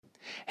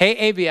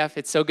Hey, ABF,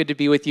 it's so good to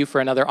be with you for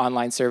another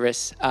online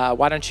service.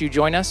 Why don't you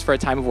join us for a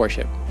time of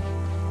worship?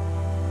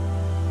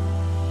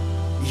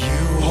 You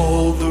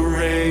hold the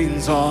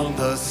reins on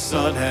the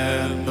sun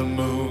and the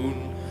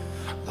moon,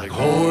 like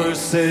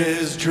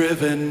horses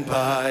driven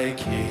by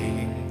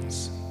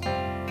kings.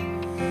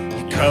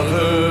 You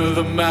cover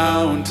the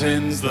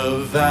mountains,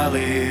 the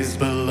valleys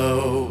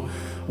below,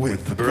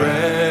 with the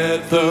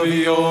breadth of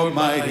your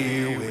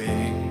mighty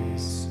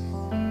wings.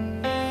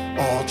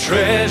 All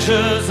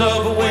treasures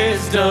of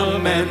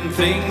wisdom and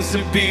things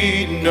to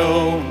be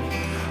known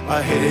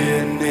are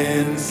hidden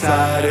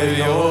inside of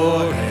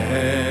your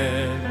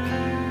head.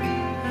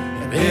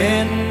 And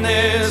in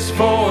this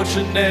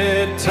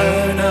fortunate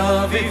turn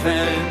of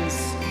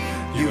events,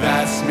 you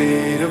asked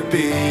me to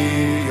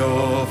be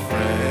your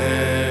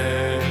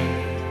friend.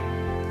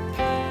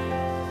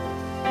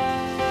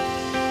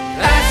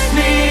 Asked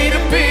me to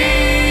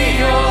be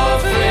your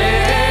friend.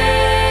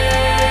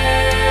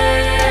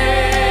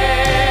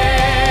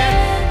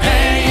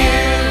 And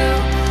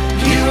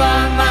you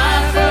are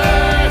my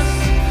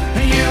first,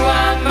 you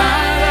are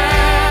my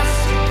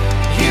last,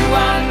 you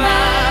are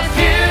my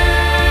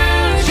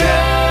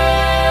future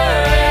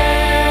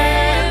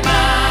and my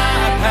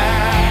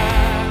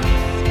past.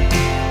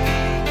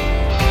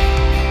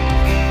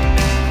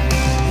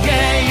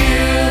 Yeah,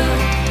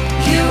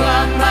 you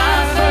are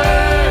my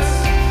first,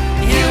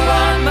 you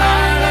are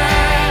my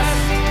last,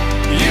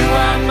 you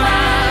are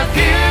my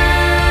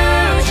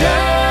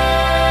future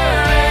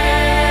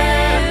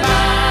and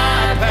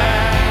my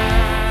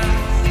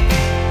past.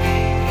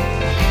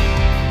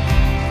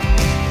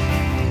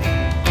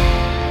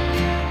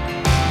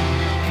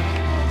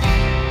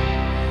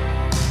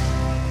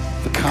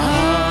 The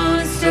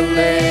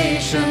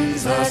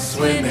constellations are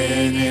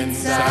swimming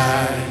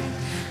inside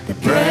the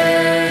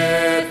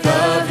breadth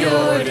of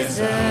your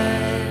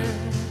desire.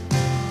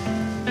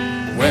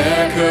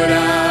 Where could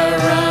I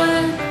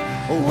run?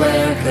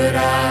 Where could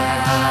I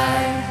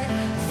hide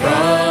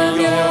from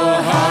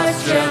your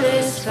heart's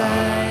jealous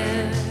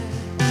fire?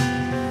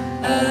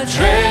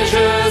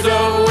 Treasures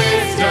of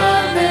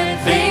wisdom and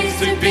things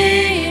to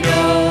be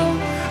known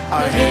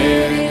are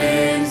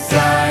hidden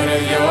inside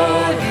of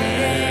your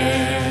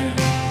head.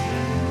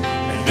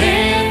 And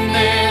in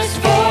this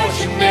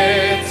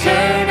fortunate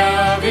turn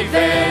of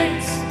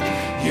events,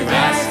 you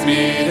asked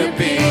me to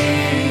be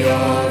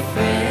your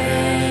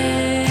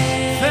friend.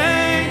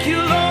 Thank you,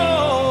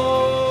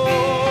 Lord.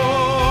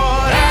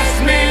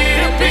 Asked me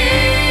to be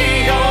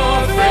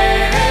your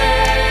friend.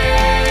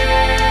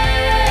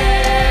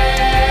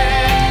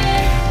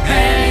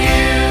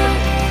 And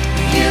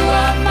you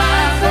are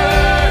my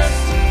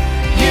first,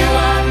 you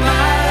are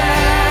my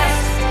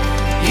last,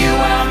 you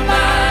are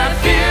my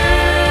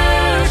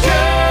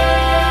future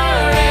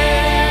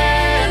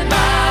and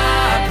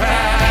my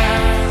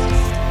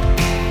past.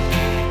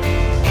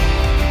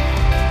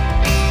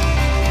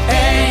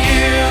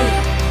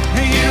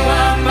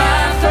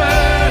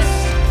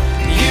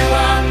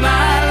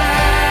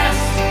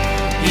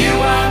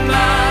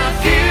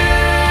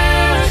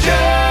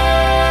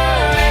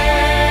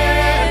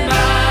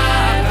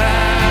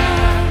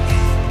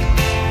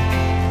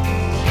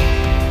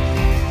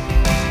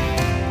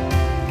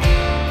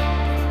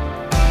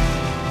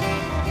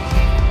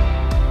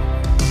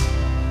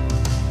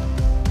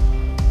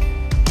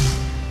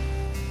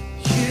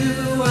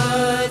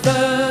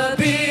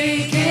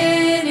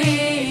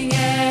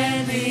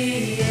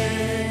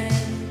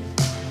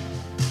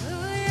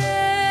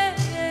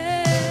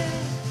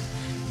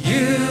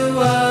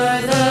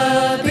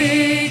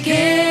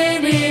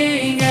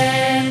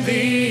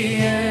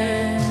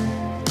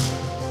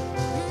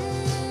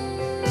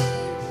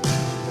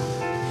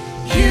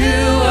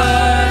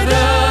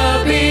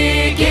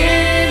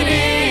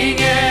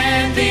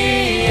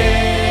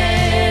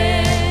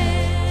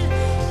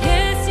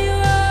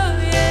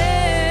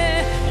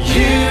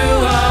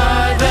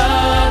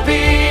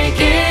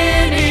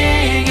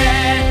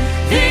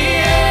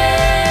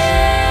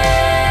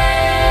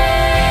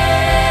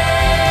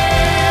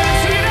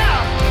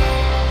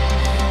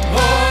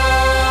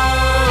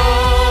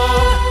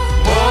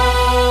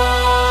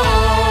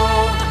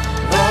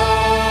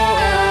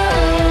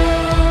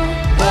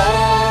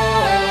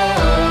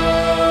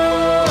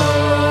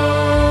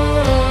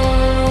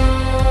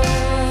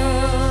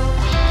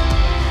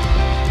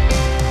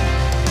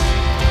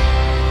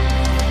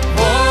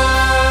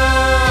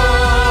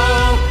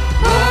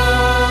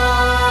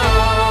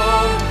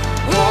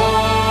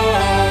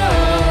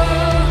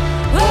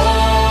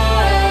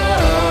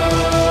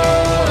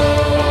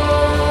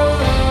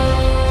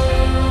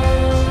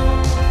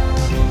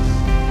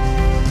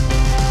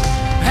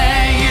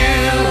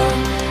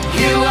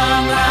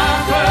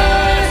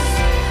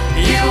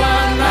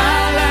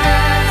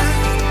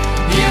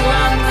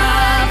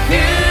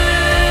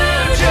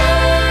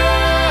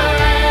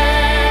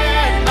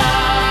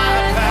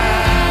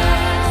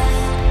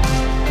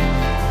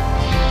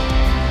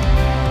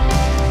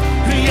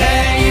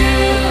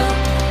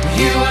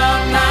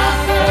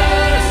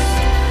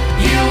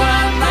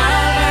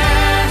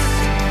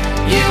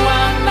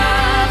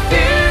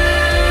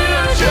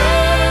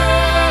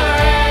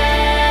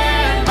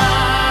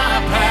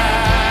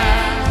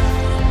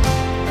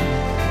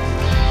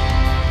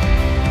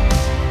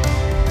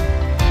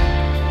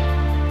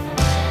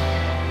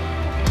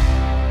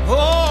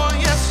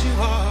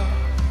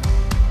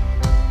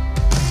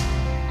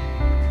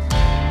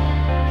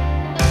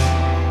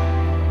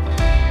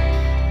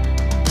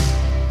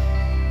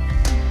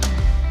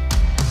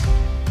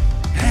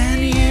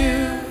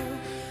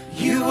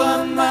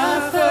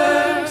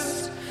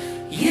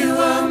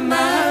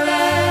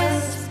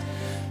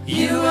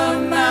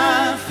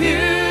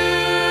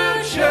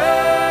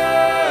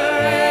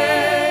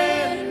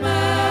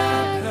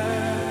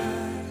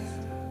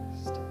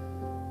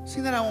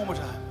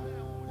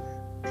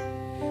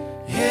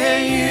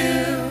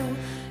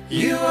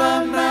 You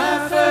are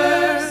my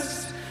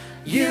first,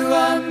 you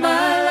are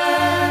my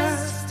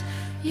last,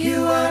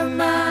 you are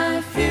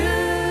my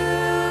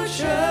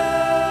future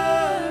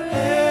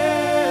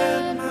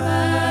and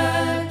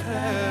my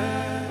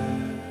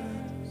past.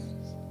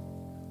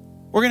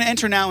 We're going to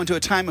enter now into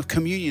a time of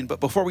communion, but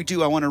before we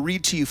do, I want to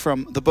read to you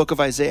from the book of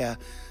Isaiah,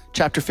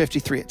 chapter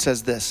 53. It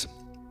says this: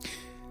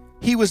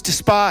 He was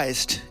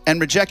despised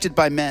and rejected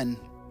by men,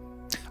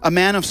 a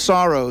man of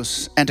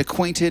sorrows and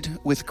acquainted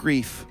with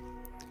grief,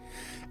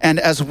 and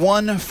as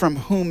one from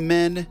whom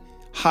men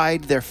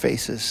hide their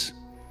faces.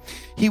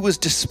 He was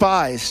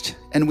despised,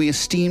 and we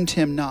esteemed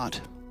him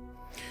not.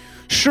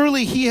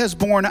 Surely he has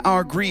borne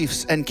our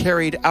griefs and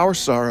carried our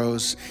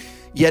sorrows,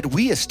 yet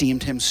we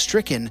esteemed him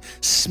stricken,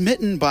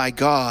 smitten by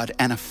God,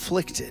 and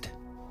afflicted.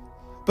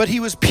 But he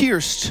was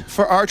pierced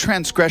for our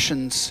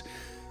transgressions,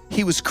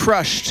 he was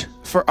crushed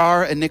for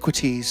our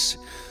iniquities.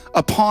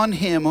 Upon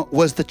him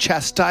was the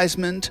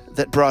chastisement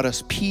that brought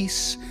us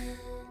peace,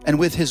 and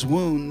with his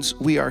wounds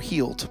we are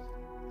healed.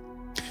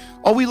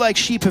 All we like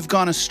sheep have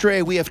gone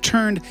astray. We have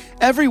turned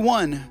every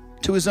one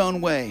to his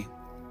own way,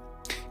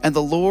 and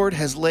the Lord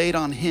has laid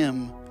on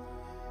him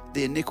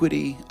the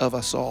iniquity of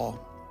us all.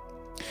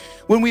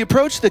 When we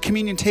approach the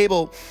communion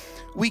table,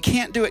 we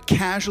can't do it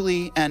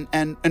casually,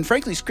 and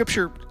frankly,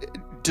 Scripture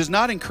does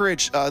not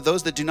encourage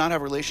those that do not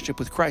have a relationship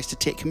with Christ to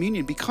take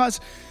communion because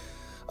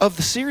of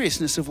the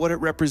seriousness of what it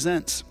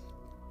represents.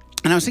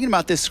 And I was thinking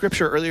about this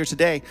scripture earlier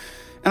today,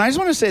 and I just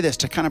want to say this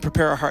to kind of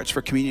prepare our hearts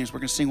for communion. We're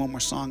going to sing one more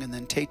song and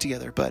then take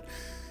together. But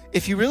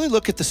if you really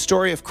look at the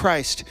story of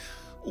Christ,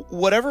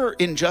 whatever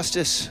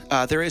injustice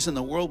there is in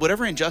the world,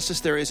 whatever injustice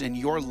there is in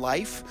your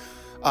life,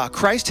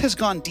 Christ has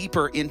gone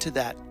deeper into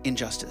that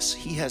injustice.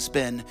 He has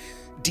been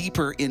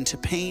deeper into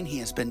pain. He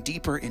has been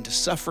deeper into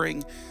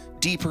suffering,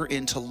 deeper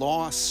into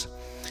loss.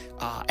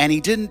 And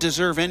he didn't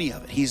deserve any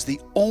of it. He's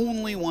the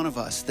only one of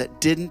us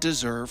that didn't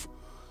deserve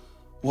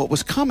what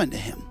was coming to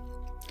him.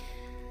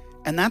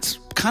 And that's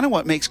kind of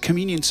what makes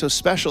communion so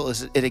special,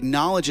 is it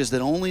acknowledges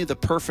that only the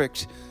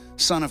perfect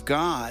Son of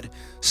God,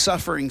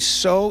 suffering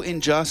so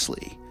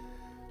unjustly,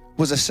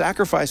 was a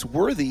sacrifice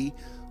worthy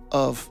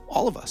of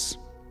all of us,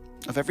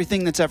 of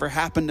everything that's ever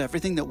happened,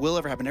 everything that will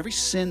ever happen, every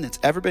sin that's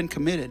ever been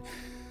committed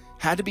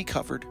had to be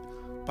covered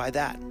by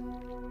that.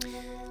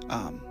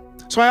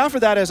 So I offer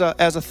that as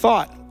a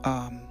thought,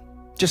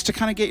 just to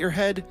kind of get your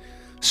head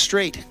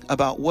straight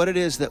about what it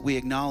is that we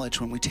acknowledge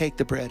when we take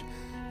the bread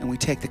and we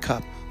take the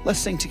cup. Let's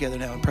sing together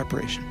now in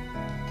preparation.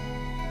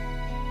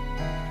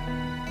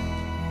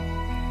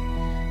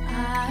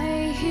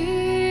 I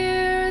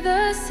hear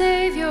the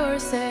Savior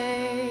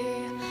say,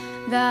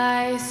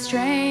 thy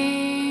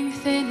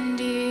strength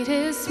indeed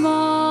is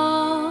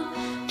small.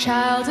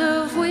 Child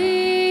of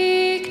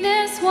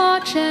weakness,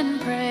 watch and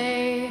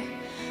pray.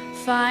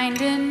 Find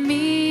in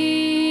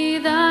me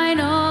thine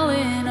all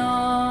in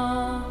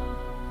all.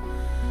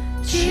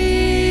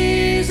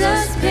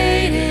 Jesus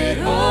paid it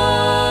all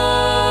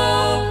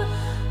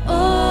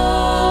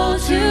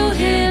to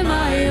him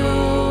I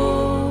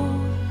owe.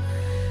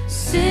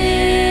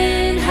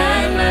 Sin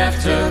had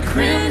left a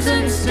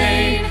crimson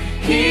stain,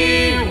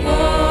 he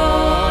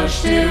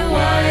washed it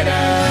white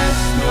as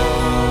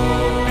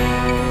snow.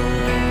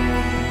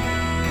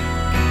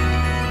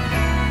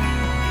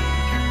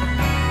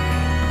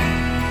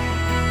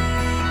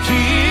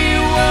 He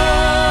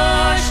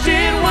washed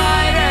it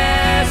white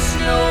as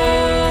snow.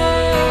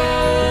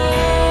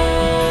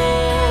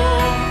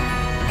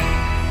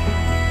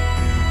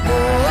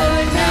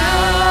 Oh,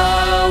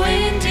 now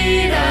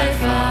indeed I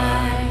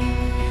find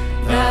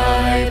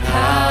thy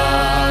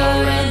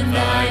power and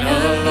thine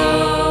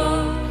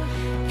alone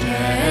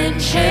can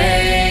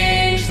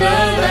change the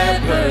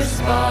leper's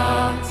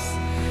spots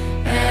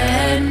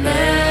and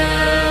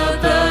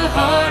melt the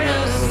heart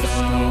of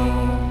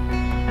stone.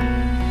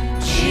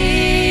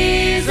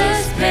 Jesus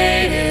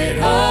paid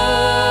it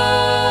all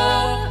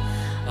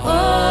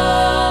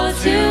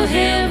to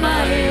him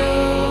I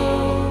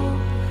owe.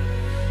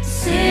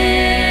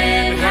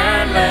 Sin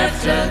had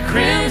left a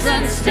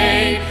crimson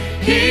stain,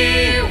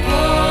 he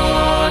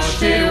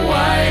washed it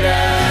white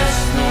as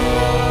snow.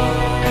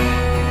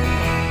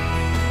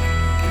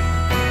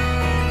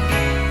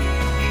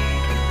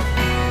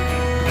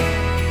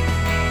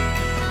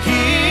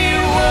 He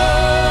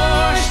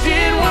washed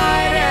it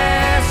white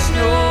as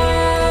snow.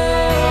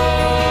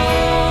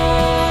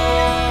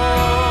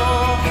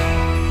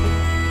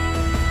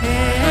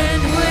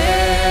 And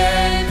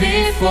when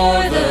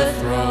before the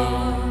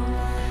throne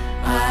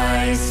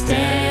I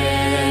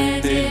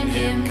stand in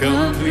him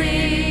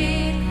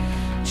complete,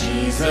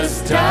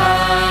 Jesus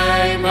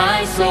died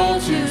my soul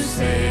to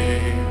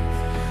save,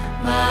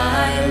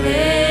 my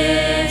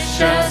lips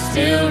shall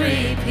still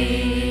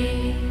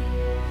repeat.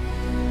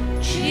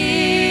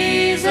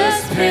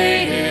 Jesus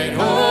paid it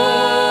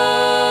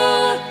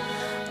all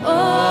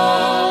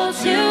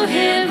to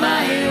him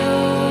I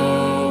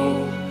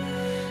owe.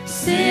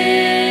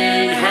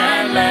 Sin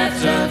had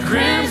left a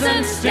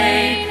crimson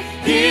stain,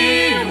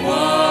 he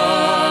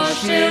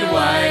washed it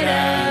white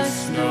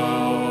as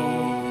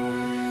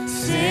snow.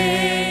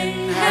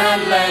 Sin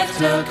had left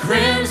left a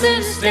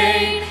crimson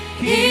stain.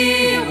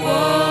 He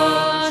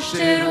washed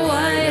it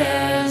white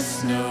as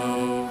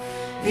snow.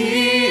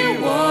 He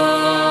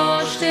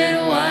washed it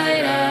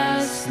white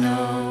as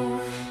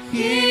snow.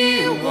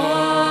 He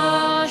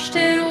washed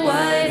it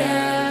white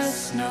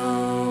as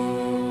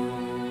snow.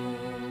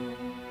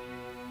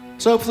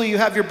 So hopefully you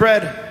have your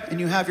bread and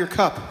you have your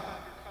cup.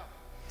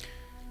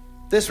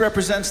 This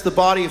represents the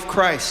body of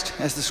Christ.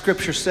 As the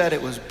scripture said,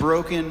 it was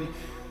broken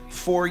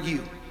for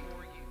you.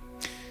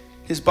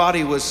 His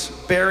body was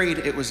buried,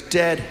 it was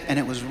dead, and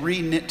it was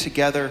re-knit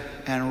together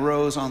and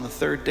rose on the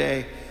third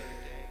day.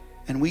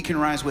 And we can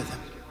rise with him.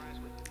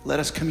 Let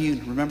us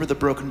commune. Remember the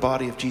broken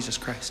body of Jesus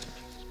Christ.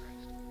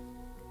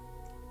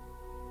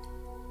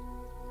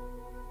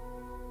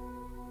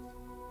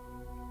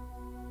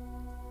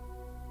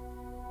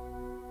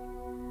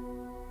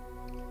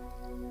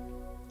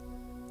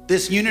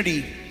 This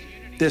unity,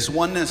 this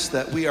oneness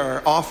that we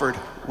are offered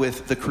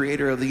with the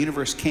creator of the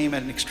universe came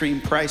at an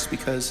extreme price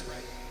because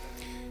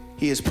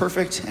he is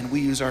perfect and we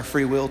use our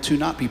free will to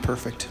not be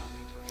perfect.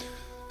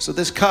 So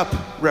this cup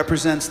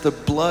represents the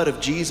blood of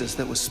Jesus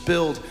that was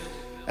spilled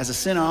as a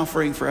sin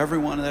offering for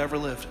everyone that ever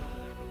lived.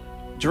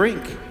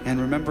 Drink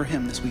and remember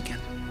him this weekend.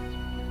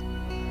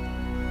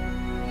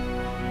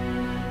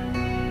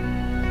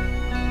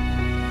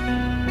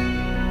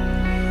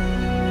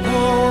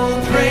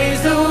 Oh,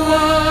 praise the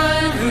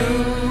one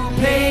who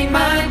paid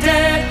my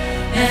debt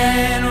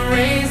and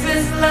raised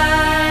his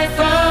life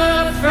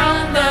up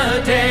from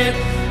the dead.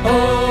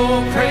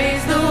 Oh,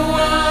 praise the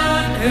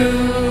one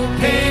who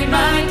paid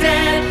my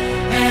debt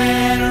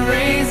and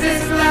raised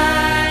his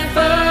life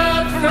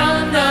up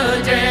from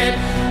the dead.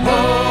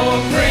 Oh,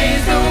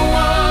 praise the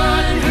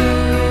one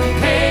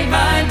who paid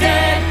my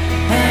debt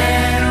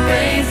and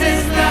raised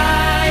his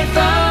life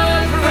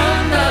up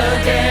from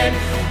the dead.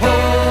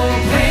 Oh,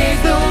 praise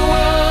the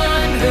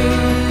one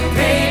who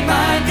paid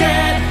my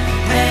debt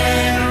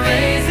and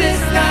raised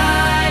his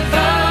life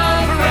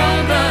up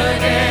from the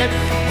dead.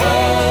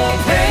 Oh,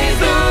 praise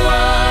the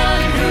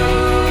one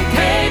who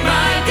paid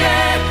my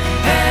debt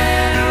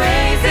and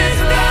raised his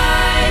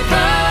life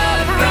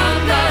up from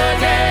the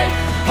dead.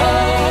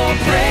 Oh,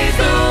 praise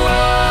the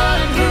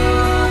one who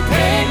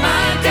paid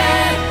my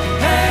debt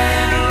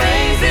and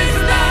raised his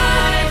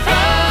life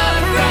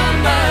up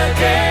from the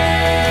dead.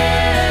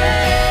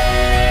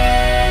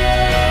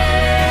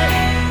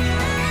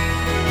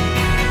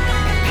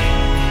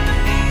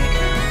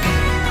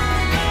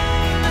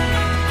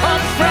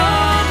 Up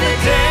from the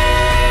dead.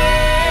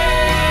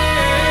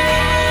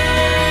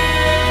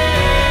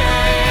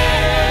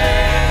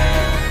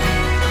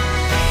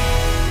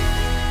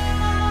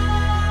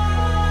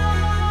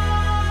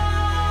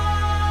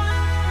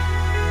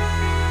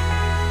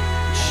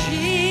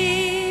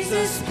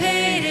 Jesus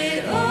paid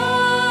it all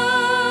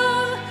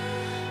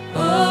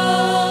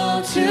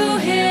to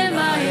him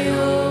I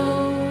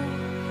owe.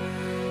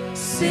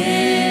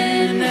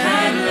 Sin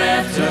had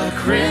left a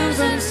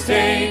crimson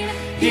stain.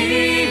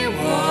 He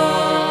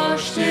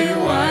washed it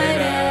white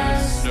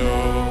as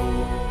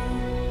snow.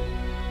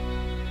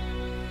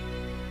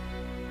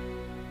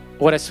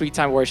 What a sweet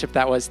time of worship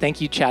that was.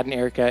 Thank you, Chad and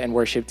Erica and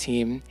worship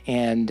team.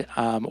 And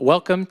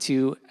welcome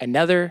to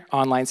another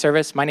online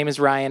service. My name is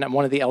Ryan. I'm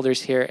one of the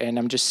elders here, and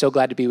I'm just so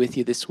glad to be with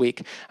you this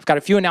week. I've got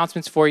a few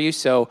announcements for you,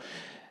 so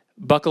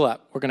buckle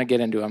up. We're going to get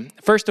into them.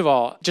 First of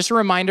all, just a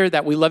reminder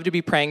that we love to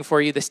be praying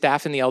for you. The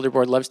staff and the elder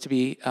board loves to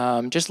be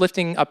just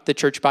lifting up the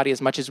church body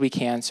as much as we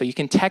can. So you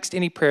can text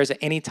any prayers at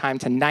any time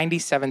to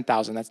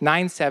 97,000. That's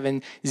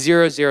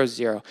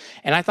 97000.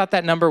 And I thought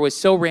that number was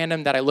so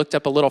random that I looked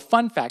up a little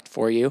fun fact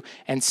for you.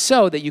 And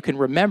so that you can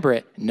remember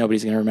it,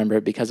 nobody's going to remember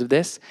it because of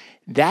this.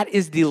 That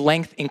is the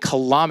length in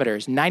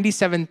kilometers.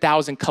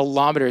 97,000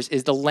 kilometers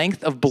is the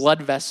length of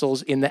blood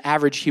vessels in the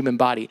average human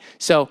body.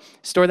 So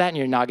store that in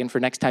your noggin for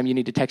next time you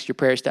need to text your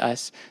prayers to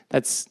us.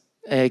 That's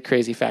a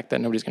crazy fact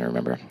that nobody's going to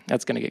remember.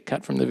 That's going to get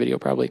cut from the video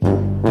probably.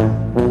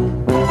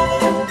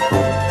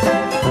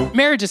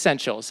 Marriage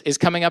Essentials is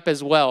coming up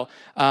as well.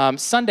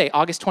 Sunday,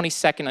 August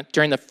 22nd,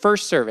 during the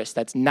first service.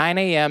 That's 9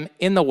 a.m.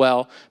 in the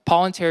Well.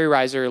 Paul and Terry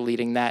Reiser are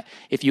leading that.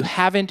 If you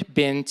haven't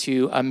been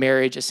to a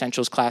Marriage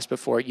Essentials class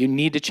before, you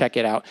need to check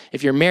it out.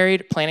 If you're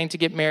married, planning to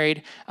get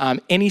married,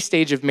 any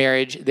stage of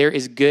marriage, there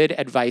is good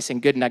advice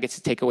and good nuggets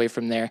to take away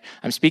from there.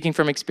 I'm speaking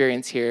from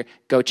experience here.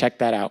 Go check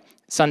that out.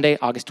 Sunday,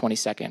 August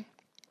 22nd.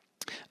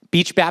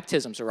 Beach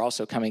baptisms are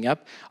also coming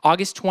up.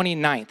 August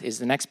 29th is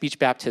the next beach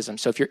baptism.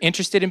 So if you're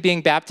interested in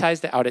being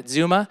baptized out at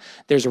Zuma,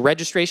 there's a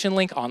registration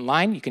link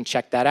online. You can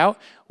check that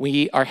out.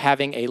 We are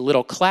having a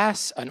little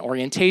class, an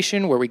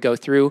orientation, where we go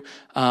through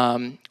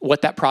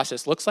what that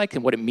process looks like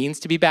and what it means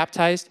to be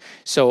baptized.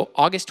 So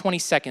August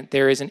 22nd,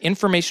 there is an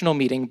informational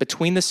meeting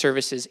between the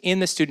services in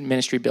the student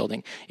ministry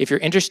building. If you're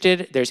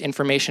interested, there's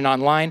information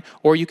online,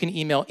 or you can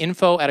email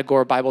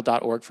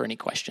info@agorabible.org for any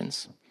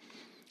questions.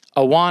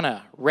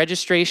 Awana,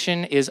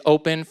 registration is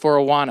open for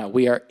Awana.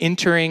 We are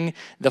entering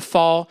the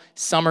fall,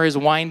 summer is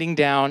winding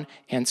down,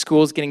 and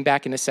school's getting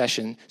back into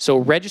session. So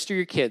register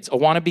your kids.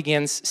 Awana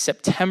begins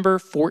September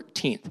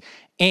 14th.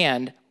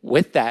 And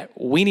with that,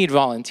 we need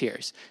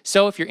volunteers.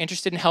 So if you're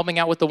interested in helping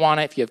out with the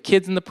Awana, if you have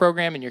kids in the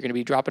program and you're going to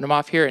be dropping them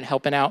off here and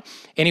helping out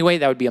anyway,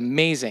 that would be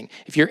amazing.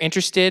 If you're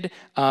interested,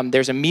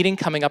 there's a meeting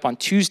coming up on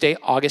Tuesday,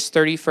 August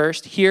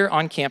 31st, here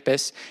on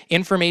campus.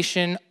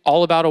 Information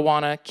all about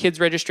Awana, kids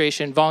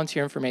registration,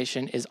 volunteer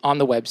information is on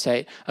the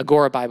website,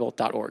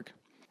 agorabible.org.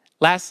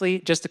 Lastly,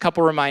 just a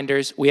couple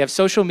reminders. We have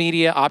social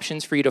media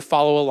options for you to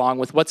follow along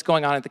with what's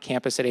going on at the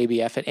campus at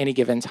ABF at any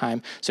given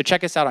time. So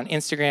check us out on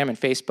Instagram and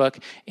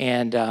Facebook,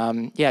 and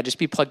just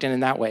be plugged in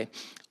that way.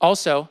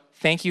 Also,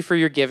 thank you for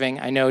your giving.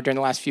 I know during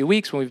the last few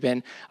weeks when we've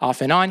been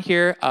off and on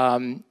here,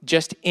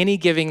 just any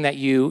giving that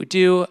you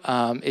do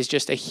is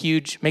just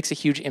makes a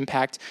huge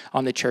impact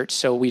on the church.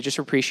 So we just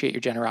appreciate your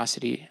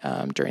generosity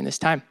during this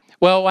time.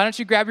 Well, why don't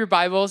you grab your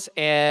Bibles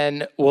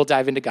and we'll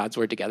dive into God's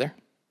Word together.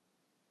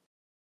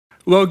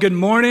 Well, good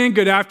morning,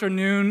 good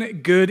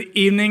afternoon, good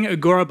evening,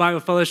 Agora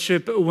Bible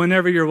Fellowship.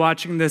 Whenever you're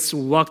watching this,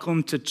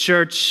 welcome to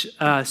church.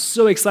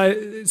 So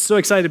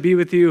excited to be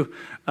with you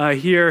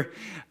here.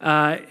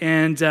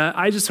 And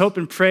I just hope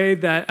and pray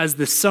that as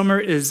the summer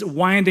is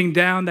winding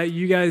down, that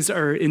you guys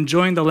are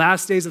enjoying the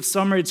last days of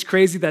summer. It's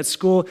crazy that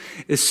school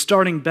is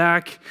starting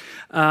back.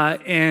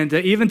 And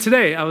even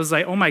today, I was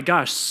like, oh my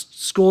gosh,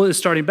 school is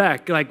starting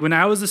back. Like when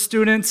I was a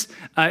student,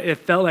 it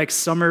felt like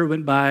summer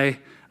went by.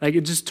 Like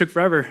it just took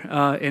forever,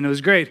 and it was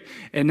great.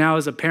 And now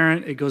as a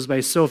parent, it goes by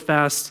so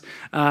fast.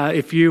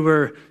 If you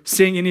were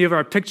seeing any of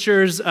our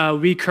pictures,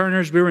 we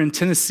Kerners, we were in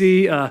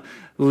Tennessee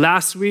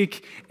last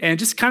week, and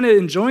just kind of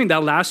enjoying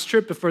that last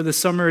trip before the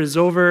summer is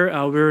over.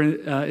 We were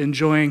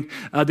enjoying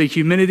the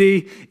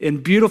humidity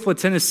in beautiful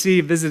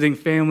Tennessee, visiting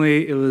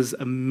family. It was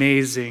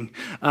amazing.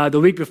 The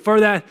week before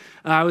that,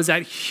 I was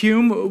at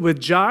Hume with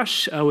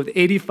Josh, with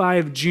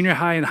 85 junior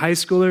high and high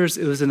schoolers.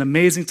 It was an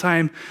amazing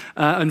time.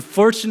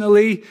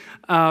 Unfortunately,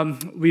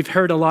 we've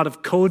heard a lot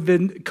of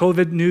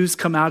COVID news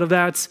come out of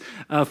that.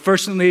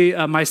 Fortunately,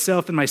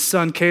 myself and my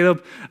son,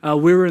 Caleb,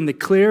 we were in the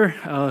clear,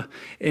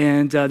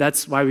 and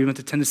that's why we went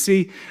to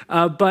Tennessee.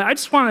 But I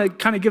just want to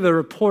kind of give a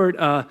report,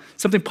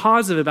 something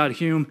positive about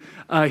Hume.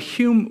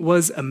 Hume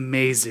was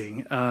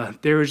amazing.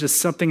 There was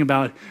just something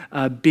about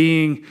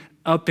being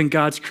up in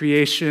God's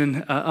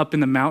creation, up in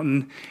the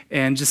mountain,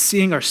 and just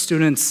seeing our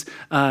students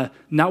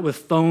not with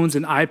phones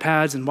and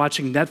iPads and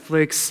watching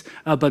Netflix,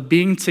 but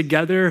being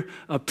together,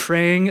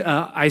 praying.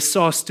 I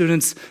saw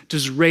students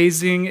just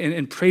raising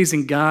and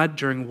praising God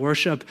during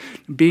worship,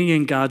 being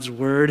in God's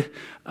word,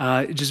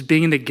 just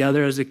being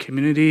together as a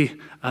community.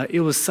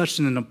 It was such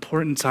an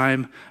important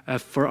time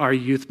for our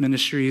youth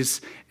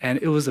ministries, and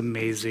it was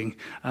amazing.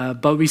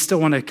 But we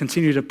still want to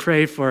continue to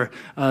pray for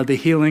the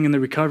healing and the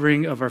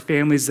recovering of our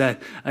families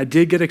that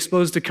did get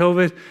exposed to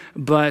COVID.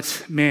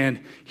 But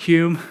man,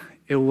 Hume,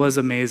 it was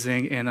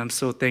amazing, and I'm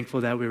so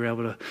thankful that we were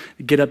able to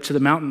get up to the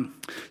mountain.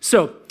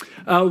 So,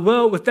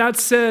 with that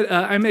said,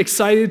 I'm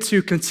excited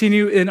to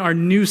continue in our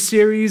new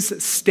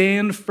series,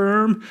 Stand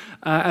Firm,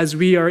 as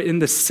we are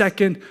in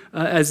Second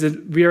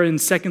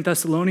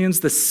Thessalonians,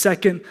 the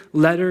second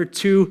letter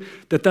to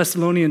the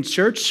Thessalonian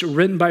church,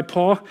 written by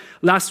Paul.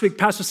 Last week,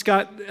 Pastor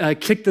Scott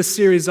kicked this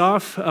series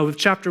off with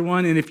chapter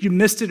 1, and if you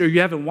missed it or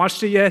you haven't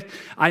watched it yet,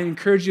 I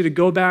encourage you to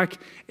go back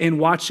and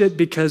watch it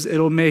because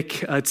it'll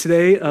make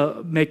today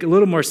make a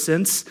little more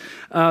sense.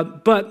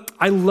 But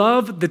I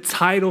love the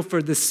title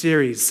for this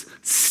series,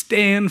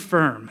 Stand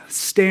Firm,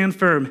 Stand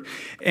Firm.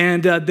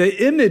 And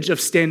the image of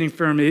standing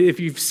firm, if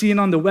you've seen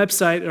on the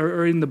website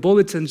or in the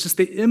bulletins, just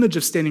the image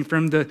of standing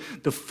firm, the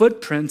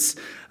footprints,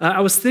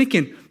 I was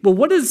thinking, well,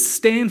 what does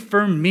stand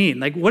firm mean?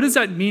 Like, what does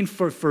that mean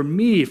for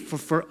me,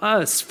 for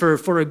us,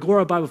 for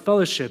Agora Bible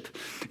Fellowship?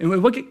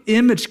 And what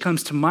image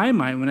comes to my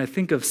mind when I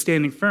think of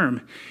standing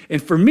firm?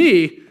 And for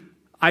me,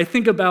 I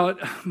think about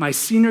my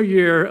senior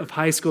year of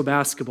high school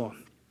basketball.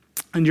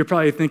 And you're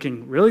probably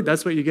thinking, really?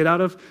 That's what you get out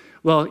of?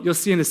 Well, you'll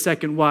see in a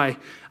second why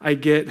I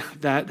get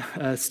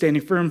that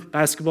standing firm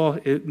basketball.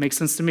 It makes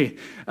sense to me.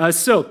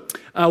 So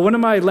one of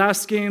my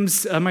last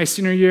games my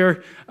senior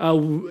year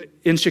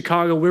in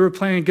Chicago, we were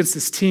playing against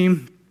this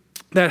team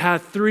that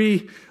had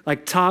three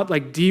top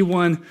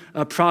D1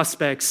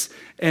 prospects.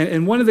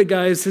 And one of the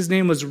guys, his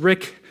name was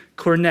Rick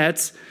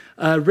Cornett.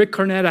 Rick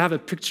Cornett, I have a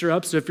picture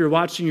up, so if you're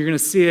watching, you're going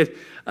to see it.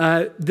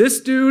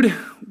 This dude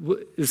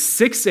is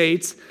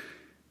 6'8",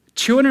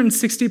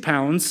 260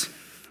 pounds,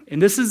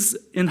 and this is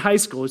in high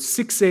school.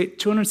 6'8",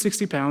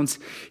 260 pounds.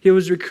 He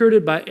was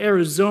recruited by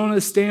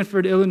Arizona,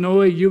 Stanford,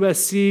 Illinois,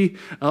 USC,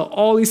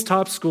 all these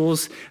top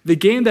schools. The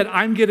game that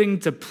I'm getting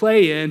to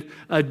play in,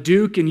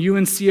 Duke and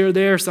UNC are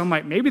there, so I'm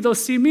like, maybe they'll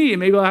see me and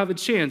maybe I'll have a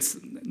chance.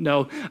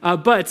 No,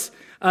 but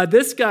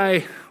this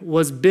guy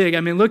was big.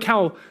 I mean, look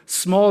how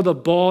small the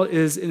ball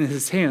is in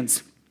his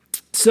hands.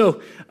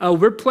 So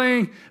we're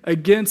playing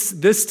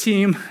against this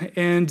team,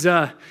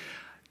 and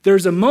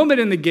there's a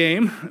moment in the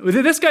game.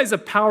 This guy's a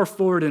power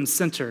forward and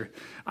center.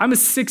 I'm a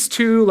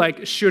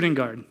 6'2", shooting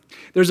guard.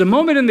 There's a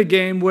moment in the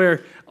game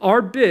where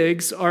our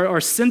bigs,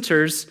 our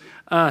centers,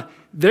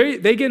 they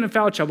get in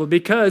foul trouble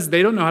because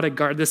they don't know how to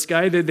guard this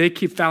guy. They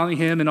keep fouling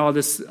him and all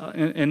this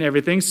and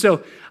everything.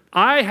 So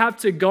I have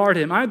to guard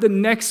him. I'm the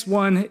next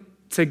one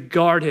to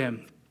guard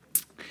him.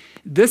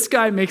 This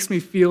guy makes me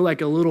feel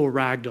like a little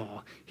rag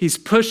doll. He's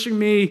pushing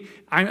me.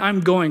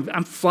 I'm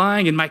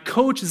flying, and my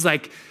coach is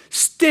like,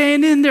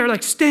 stand in there,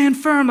 like stand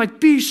firm, like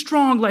be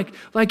strong, like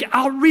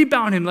I'll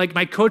rebound him. Like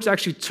my coach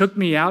actually took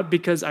me out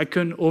because I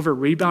couldn't over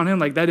rebound him.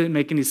 Like that didn't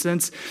make any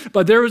sense.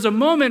 But there was a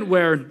moment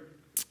where,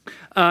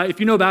 if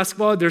you know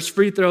basketball, there's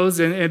free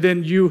throws, and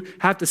then you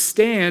have to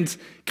stand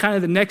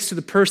kind of next to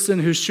the person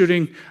who's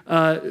shooting.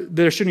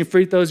 They're shooting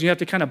free throws. You have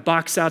to kind of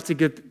box out to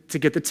get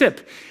the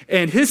tip.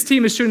 And his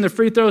team is shooting the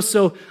free throws,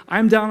 so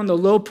I'm down on the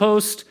low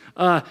post,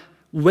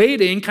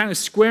 waiting, kind of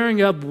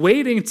squaring up,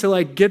 waiting to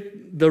like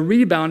get the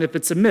rebound if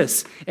it's a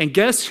miss. And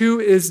guess who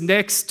is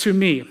next to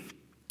me?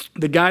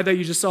 The guy that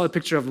you just saw the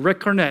picture of, Rick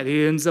Kerner.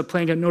 He ends up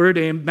playing at Notre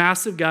Dame,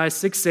 massive guy,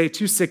 6'8",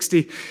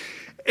 260.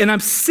 And I'm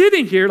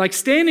sitting here, like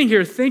standing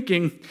here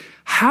thinking,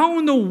 how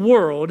in the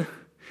world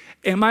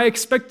am I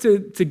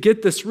expected to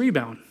get this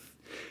rebound?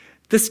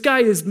 This guy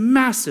is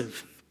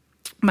massive.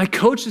 My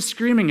coach is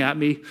screaming at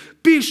me,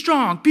 be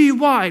strong, be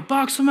wide,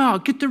 box him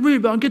out, get the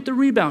rebound, get the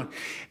rebound.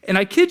 And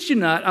I kid you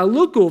not, I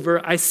look over,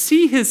 I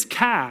see his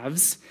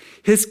calves.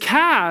 His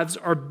calves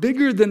are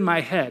bigger than my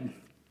head.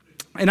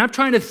 And I'm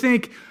trying to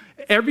think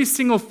every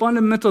single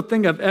fundamental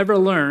thing I've ever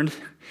learned.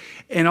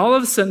 And all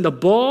of a sudden, the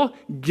ball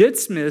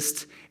gets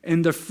missed,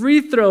 and the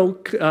free throw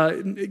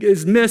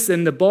is missed,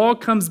 and the ball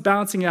comes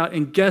bouncing out,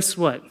 and guess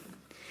what?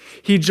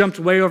 He jumped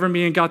way over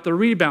me and got the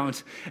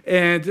rebound,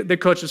 and the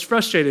coach was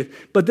frustrated.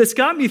 But this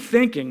got me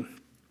thinking,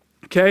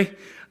 okay?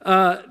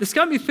 This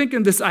got me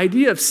thinking this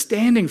idea of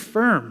standing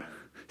firm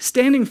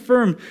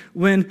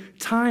when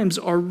times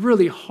are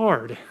really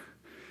hard,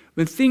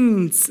 when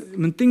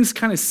things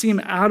kind of seem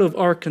out of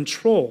our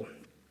control.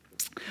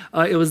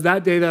 It was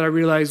that day that I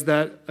realized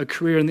that a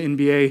career in the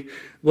NBA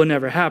will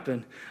never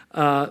happen.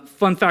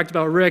 Fun fact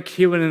about Rick,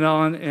 he went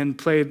on and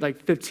played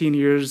like 15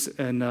 years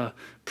in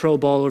pro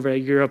ball over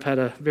at Europe, had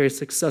a very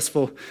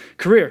successful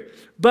career.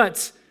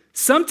 But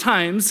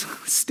sometimes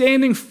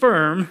standing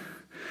firm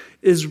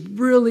is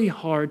really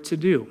hard to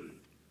do.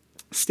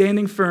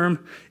 Standing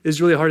firm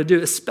is really hard to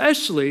do,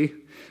 especially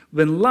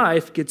when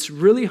life gets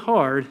really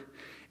hard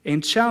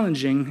and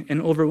challenging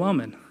and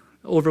overwhelming.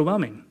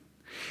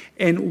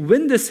 And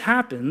when this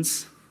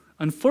happens,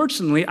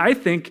 unfortunately, I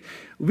think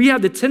we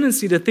have the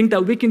tendency to think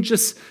that we can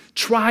just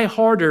try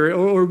harder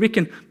or we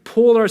can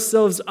pull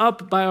ourselves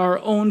up by our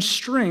own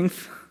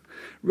strength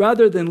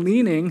rather than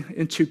leaning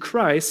into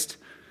Christ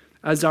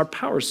as our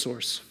power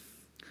source.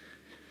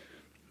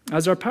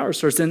 And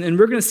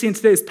we're going to see in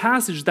today's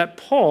passage that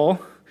Paul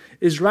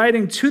is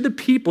writing to the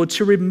people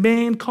to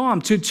remain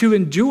calm, to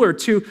endure,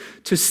 to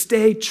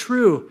stay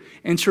true,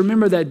 and to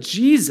remember that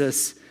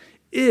Jesus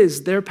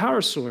is their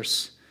power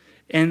source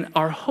and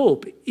our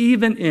hope,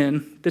 even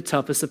in the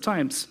toughest of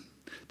times.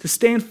 To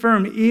stand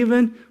firm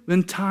even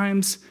when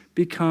times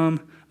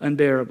become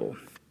unbearable.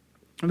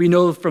 We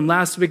know from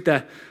last week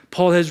that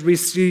Paul has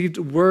received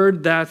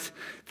word that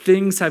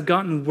things have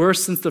gotten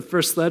worse since the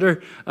first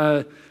letter.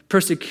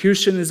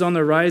 Persecution is on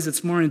the rise.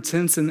 It's more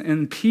intense,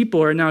 and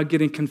people are now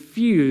getting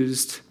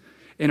confused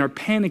and are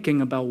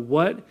panicking about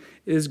what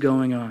is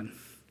going on.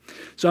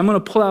 So I'm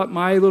going to pull out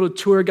my little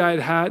tour guide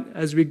hat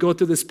as we go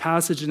through this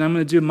passage, and I'm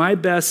going to do my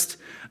best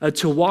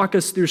to walk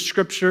us through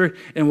Scripture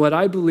and what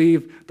I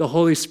believe the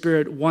Holy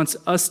Spirit wants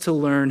us to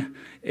learn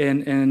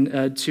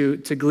and to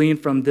glean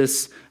from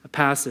this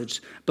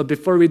passage. But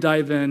before we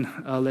dive in,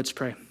 let's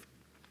pray.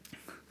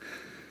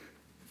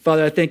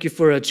 Father, I thank you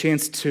for a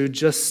chance to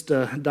just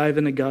dive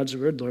into God's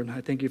word, Lord.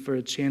 I thank you for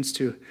a chance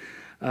to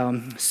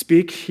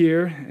speak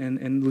here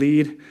and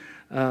lead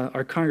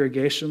our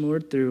congregation,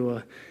 Lord,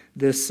 through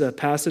this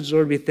passage,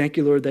 Lord. We thank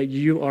you, Lord, that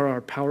you are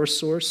our power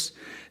source.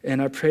 And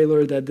I pray,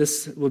 Lord, that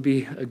this will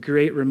be a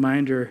great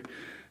reminder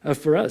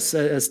for us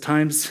as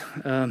times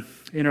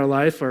in our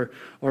life are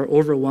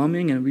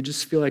overwhelming and we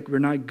just feel like we're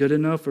not good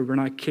enough or we're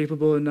not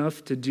capable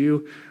enough to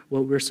do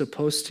what we're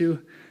supposed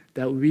to,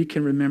 that we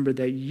can remember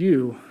that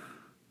you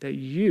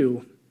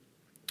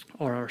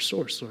are our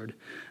source, Lord.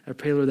 I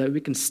pray, Lord, that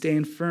we can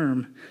stand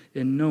firm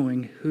in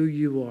knowing who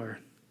you are.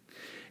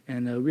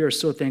 And we are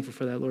so thankful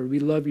for that, Lord. We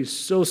love you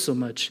so, so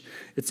much.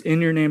 It's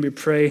in your name we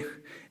pray.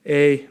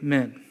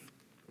 Amen.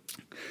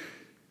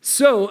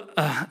 So,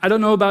 I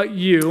don't know about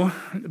you,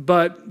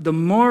 but the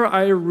more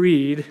I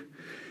read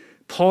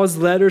Paul's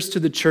letters to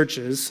the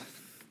churches,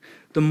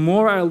 the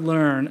more I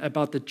learn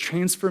about the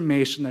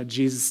transformation that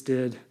Jesus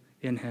did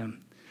in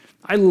him.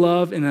 I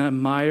love and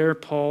admire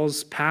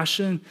Paul's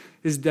passion,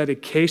 his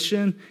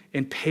dedication,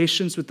 and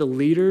patience with the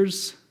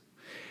leaders.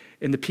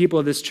 in the people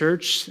of this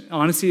church.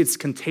 Honestly, it's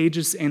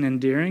contagious and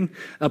endearing.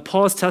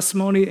 Paul's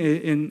testimony,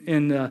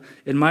 in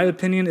my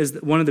opinion, is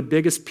one of the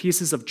biggest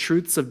pieces of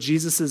truths of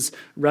Jesus'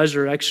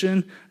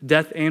 resurrection,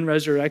 death and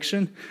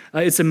resurrection.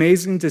 It's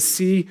amazing to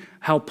see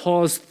how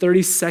Paul's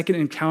 30-second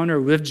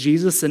encounter with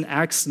Jesus in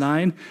Acts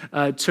 9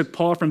 took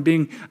Paul from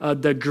being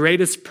the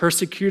greatest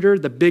persecutor,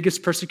 the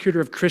biggest persecutor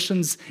of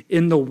Christians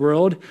in the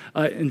world,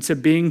 into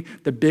being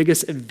the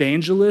biggest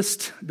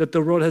evangelist that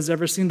the world has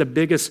ever seen, the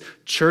biggest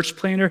church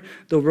planner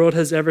the world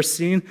has ever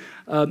seen.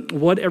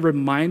 What a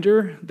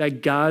reminder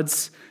that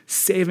God's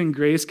saving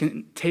grace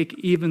can take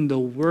even the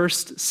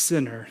worst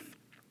sinner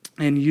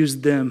and use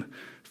them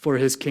for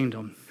his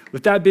kingdom.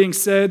 With that being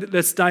said,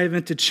 let's dive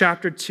into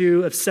chapter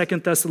 2 of 2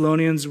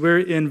 Thessalonians. We're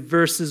in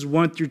verses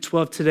 1 through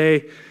 12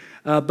 today.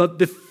 But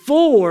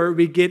before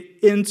we get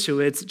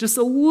into it, just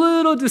a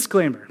little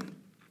disclaimer.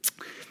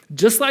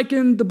 Just like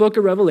in the book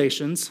of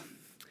Revelations,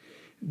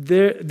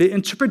 the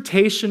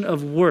interpretation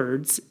of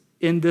words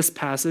in this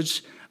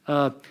passage,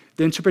 the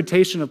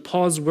interpretation of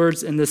Paul's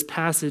words in this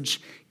passage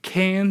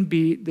can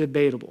be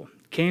debatable.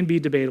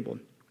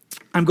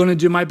 I'm going to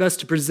do my best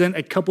to present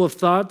a couple of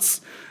thoughts,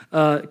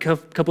 a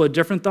couple of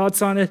different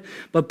thoughts on it,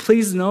 but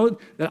please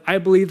note that I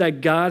believe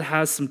that God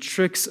has some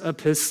tricks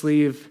up his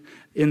sleeve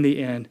in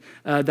the end,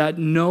 that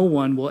no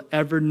one will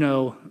ever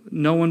know.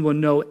 No one will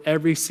know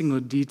every single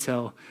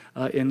detail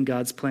in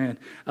God's plan.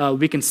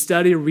 We can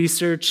study,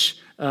 research,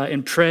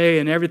 and pray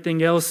and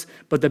everything else,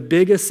 but the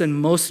biggest and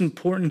most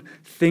important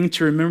thing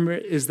to remember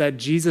is that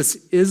Jesus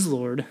is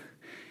Lord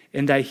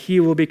and that he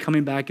will be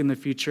coming back in the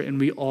future, and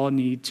we all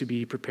need to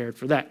be prepared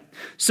for that.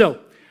 So,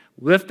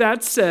 with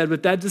that said,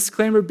 with that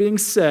disclaimer being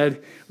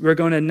said, we're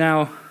going to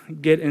now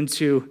get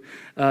into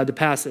the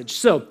passage.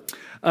 So,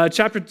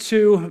 chapter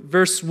 2,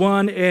 verse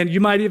 1, and you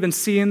might even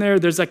see in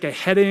there's like a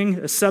heading,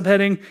 a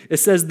subheading. It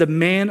says, the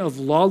man of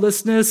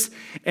lawlessness.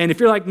 And if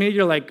you're like me,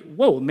 you're like,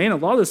 whoa, man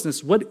of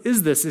lawlessness, what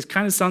is this? It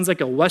kind of sounds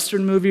like a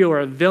Western movie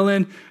or a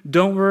villain.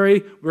 Don't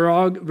worry,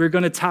 we're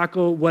going to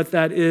tackle what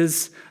that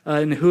is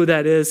and who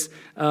that is.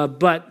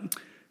 But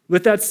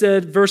with that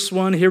said, verse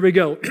 1, here we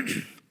go.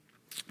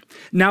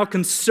 Now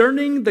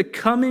concerning the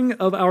coming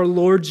of our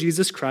Lord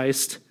Jesus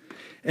Christ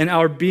and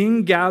our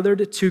being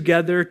gathered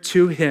together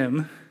to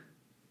him,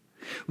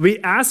 we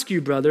ask you,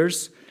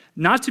 brothers,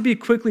 not to be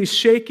quickly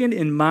shaken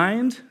in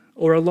mind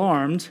or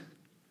alarmed,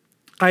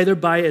 either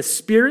by a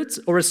spirit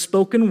or a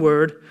spoken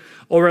word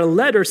or a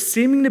letter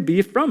seeming to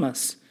be from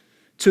us,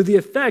 to the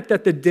effect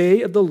that the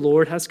day of the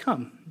Lord has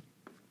come.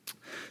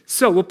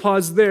 So we'll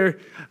pause there.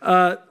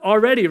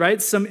 Already,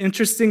 right, some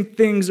interesting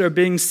things are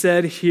being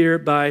said here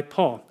by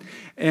Paul.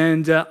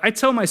 And I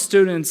tell my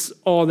students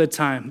all the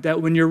time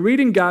that when you're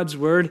reading God's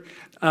word,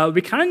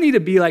 we kind of need to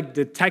be like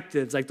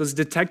detectives, like those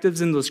detectives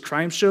in those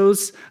crime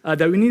shows,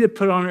 that we need to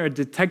put on our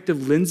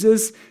detective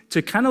lenses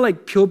to kind of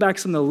like peel back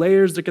some of the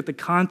layers, look at the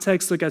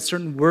context, look at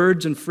certain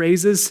words and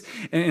phrases,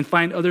 and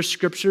find other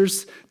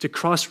scriptures to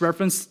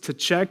cross-reference, to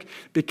check,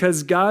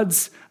 because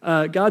God's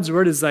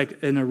word is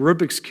like an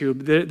Rubik's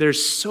Cube.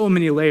 There's so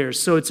many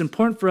layers. So it's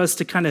important for us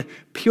to kind of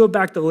peel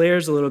back the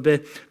layers a little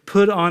bit,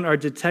 put on our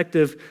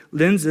detective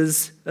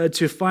lenses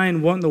to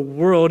find what in the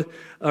world,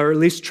 or at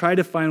least try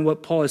to find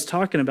what Paul is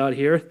talking about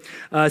here.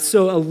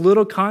 So a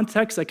little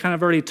context, I kind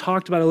of already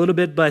talked about a little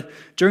bit, but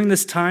during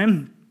this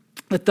time,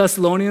 the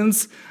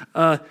Thessalonians,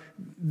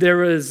 there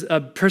was a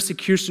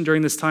persecution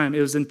during this time.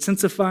 It was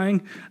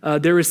intensifying.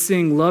 They were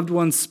seeing loved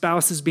ones,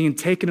 spouses being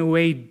taken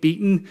away,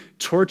 beaten,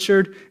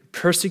 tortured,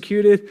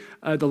 persecuted,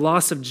 the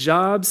loss of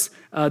jobs.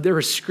 They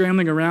were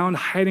scrambling around,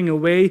 hiding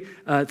away.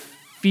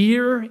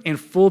 Fear and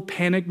full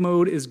panic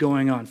mode is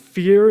going on.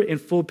 Fear and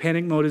full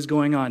panic mode is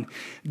going on.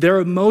 Their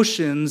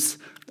emotions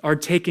are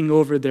taking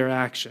over their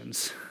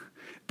actions.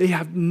 They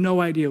have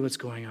no idea what's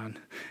going on,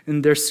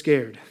 and they're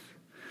scared.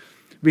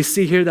 We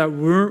see here that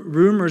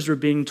rumors were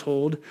being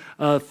told,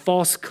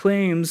 false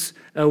claims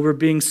were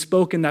being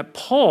spoken that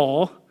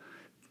Paul,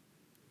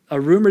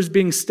 rumors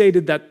being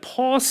stated that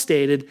Paul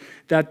stated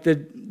that the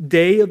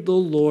day of the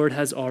Lord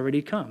has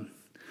already come.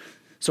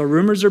 So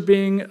rumors are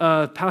being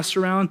passed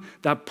around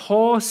that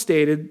Paul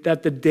stated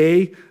that the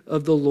day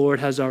of the Lord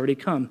has already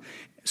come.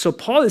 So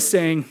Paul is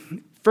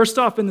saying, first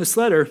off in this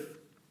letter,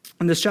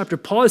 in this chapter,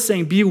 Paul is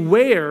saying,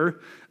 beware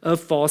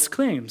of false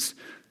claims,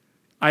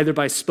 either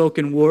by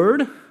spoken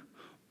word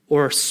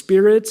or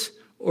spirit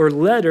or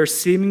letter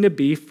seeming to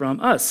be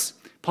from us.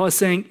 Paul is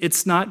saying,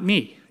 it's not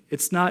me.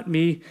 It's not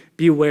me.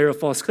 Beware of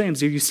false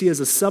claims. You see as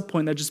a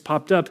subpoint that just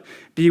popped up,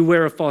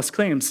 beware of false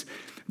claims.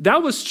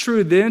 That was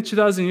true then,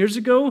 2,000 years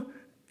ago,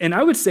 and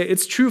I would say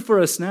it's true for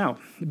us now.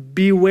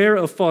 Beware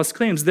of false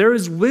claims. There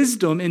is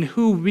wisdom in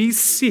who we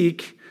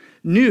seek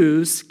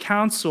news,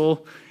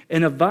 counsel,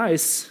 and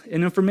advice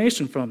and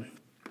information from.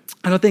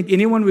 I don't think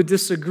anyone would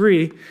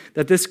disagree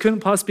that this couldn't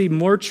possibly be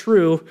more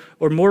true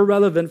or more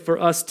relevant for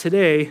us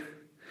today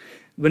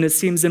when it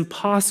seems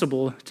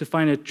impossible to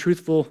find a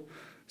truthful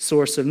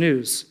source of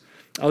news.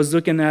 I was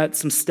looking at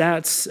some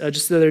stats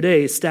just the other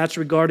day, stats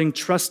regarding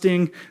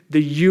trusting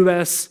the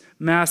U.S.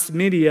 mass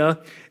media.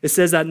 It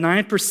says that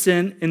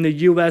 9% in the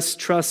U.S.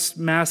 trust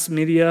mass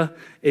media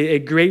a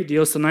great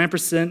deal. So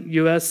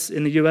 9%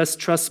 in the U.S.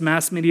 trust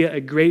mass media a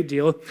great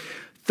deal.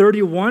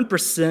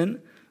 31%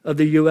 of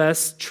the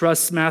U.S.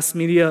 trusts mass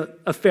media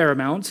a fair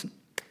amount.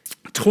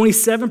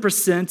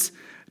 27%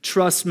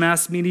 trust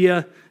mass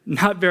media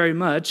not very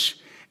much.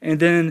 And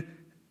then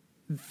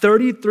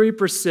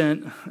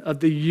 33%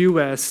 of the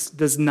U.S.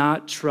 does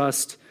not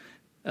trust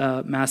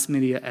mass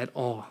media at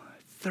all.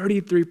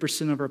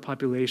 33% of our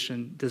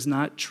population does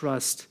not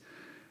trust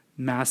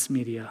mass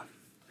media.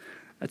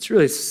 That's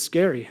really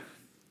scary.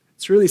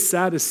 It's really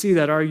sad to see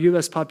that our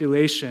U.S.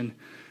 population,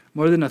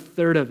 more than a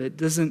third of it,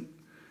 they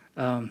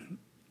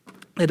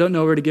don't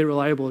know where to get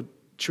reliable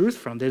truth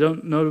from. They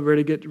don't know where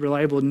to get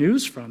reliable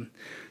news from.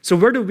 So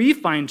where do we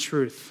find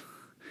truth?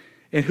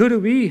 And who do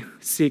we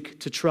seek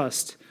to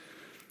trust?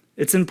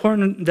 It's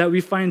important that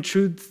we find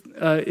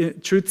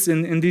truths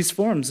in these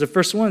forms. The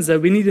first one is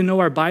that we need to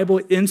know our Bible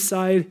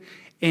inside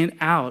and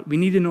out. We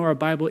need to know our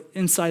Bible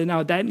inside and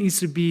out. That needs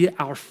to be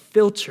our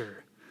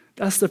filter.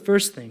 That's the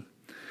first thing.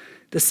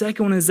 The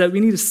second one is that we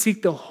need to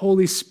seek the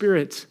Holy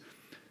Spirit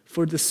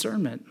for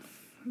discernment.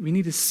 We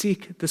need to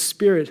seek the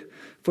Spirit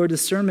for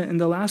discernment. And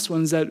the last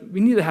one is that we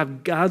need to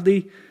have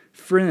godly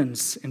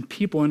friends and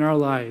people in our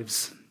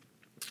lives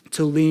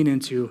to lean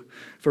into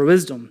for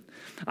wisdom.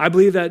 I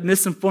believe that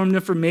misinformed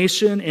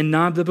information and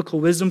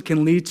non-biblical wisdom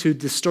can lead to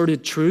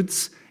distorted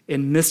truths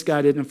and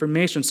misguided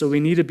information. So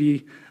we need to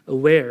be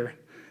aware.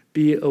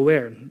 Be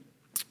aware.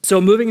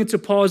 So moving into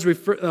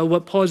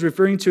what Paul is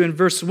referring to in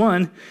verse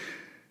 1,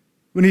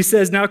 when he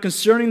says, now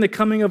concerning the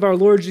coming of our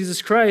Lord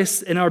Jesus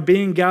Christ and our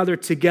being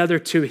gathered together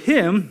to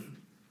him,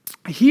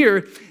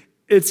 here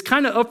it's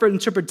kind of up for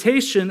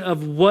interpretation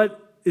of what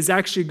is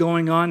actually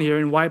going on here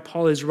and why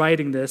Paul is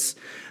writing this.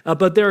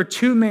 But there are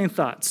two main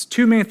thoughts.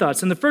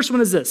 And the first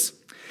one is this.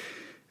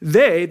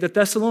 The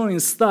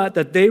Thessalonians, thought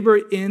that they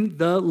were in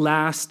the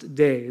last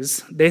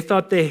days. They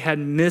thought they had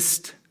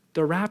missed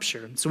the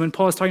rapture. So when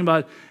Paul is talking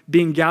about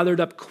being gathered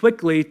up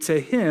quickly to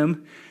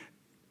him,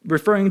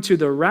 referring to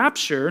the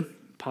rapture,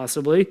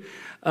 possibly,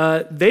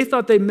 they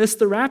thought they missed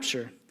the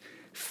rapture.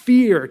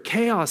 Fear,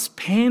 chaos,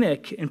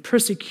 panic, and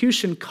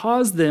persecution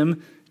caused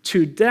them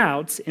to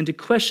doubt and to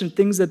question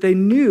things that they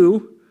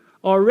knew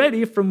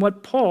already from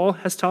what Paul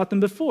has taught them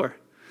before.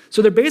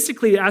 So they're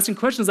basically asking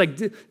questions like,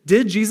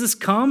 did Jesus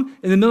come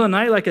in the middle of the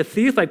night like a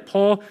thief, like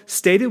Paul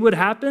stated would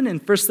happen in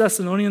 1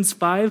 Thessalonians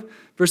 5,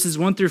 verses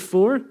 1 through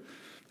 4?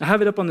 I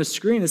have it up on the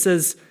screen. It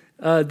says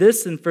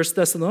this in 1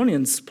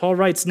 Thessalonians. Paul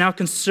writes, now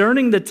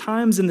concerning the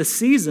times and the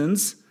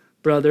seasons,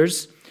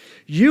 brothers,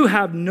 you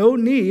have no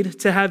need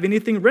to have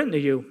anything written to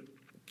you.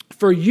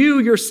 For you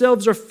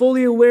yourselves are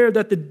fully aware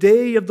that the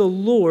day of the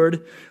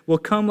Lord will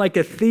come like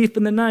a thief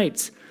in the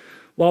night.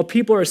 While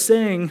people are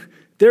saying,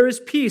 there is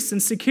peace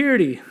and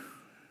security,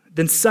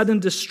 then sudden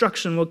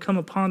destruction will come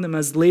upon them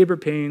as labor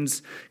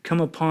pains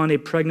come upon a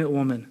pregnant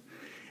woman,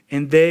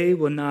 and they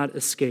will not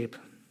escape.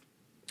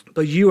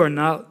 But you are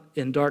not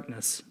in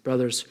darkness,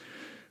 brothers,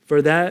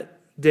 for that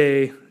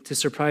day to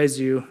surprise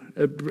you,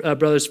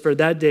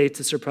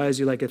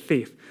 like a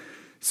thief.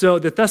 So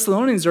the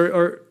Thessalonians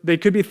they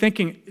could be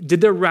thinking,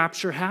 did the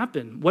rapture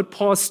happen? What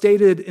Paul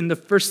stated in the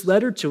first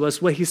letter to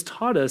us, what he's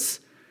taught us,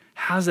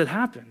 has it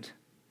happened?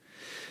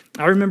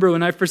 I remember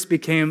when I first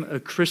became a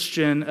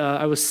Christian,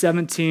 I was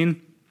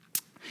 17,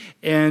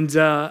 and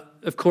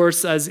of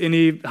course, as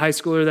any high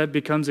schooler that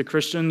becomes a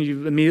Christian,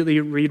 you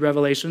immediately read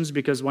Revelations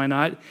because why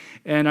not?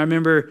 And I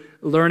remember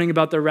learning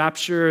about the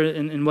rapture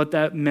and what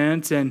that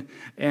meant. And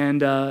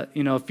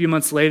a few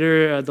months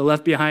later, the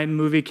Left Behind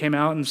movie came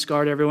out and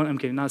scarred everyone. I'm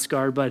kidding, not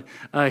scarred, but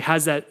it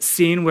has that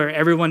scene where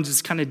everyone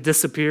just kind of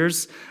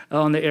disappears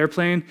on the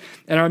airplane.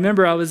 And I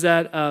remember I was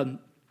at a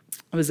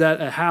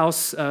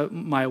house,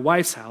 my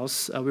wife's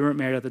house. We weren't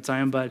married at the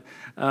time, but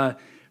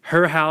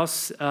her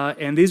house,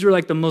 and these were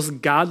like the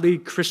most godly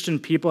Christian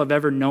people I've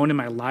ever known in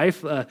my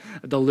life,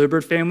 the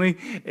Libert family,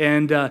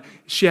 and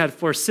she had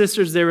 4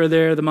 sisters. They were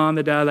there, the mom,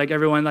 the dad, like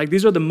everyone. Like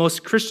these are the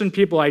most Christian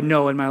people I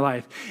know in my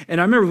life.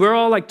 And I remember we're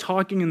all like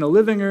talking in the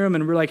living room,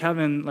 and we're like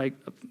having like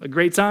a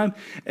great time.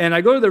 And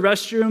I go to the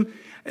restroom,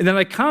 and then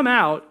I come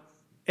out,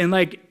 and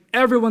like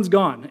everyone's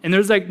gone. And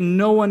there's like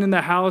no one in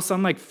the house.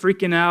 I'm like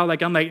freaking out.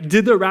 Like I'm like,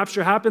 did the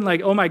rapture happen?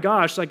 Like, oh my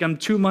gosh, like I'm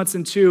 2 months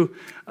into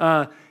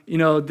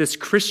this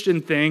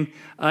Christian thing.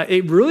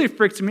 It really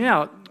freaked me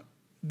out.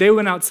 They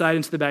went outside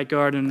into the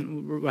backyard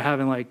and were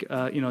having like,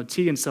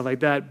 tea and stuff like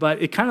that.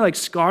 But it kind of like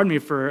scarred me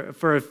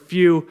for a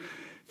few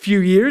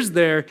years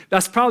there.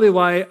 That's probably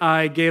why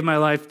I gave my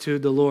life to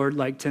the Lord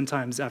like 10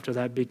 times after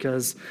that,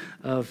 because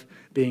of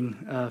being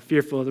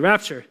fearful of the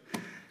rapture.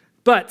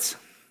 But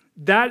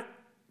that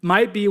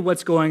might be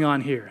what's going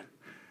on here.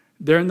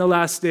 They're in the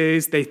last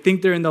days. They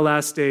think they're in the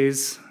last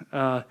days.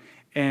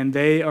 And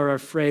they are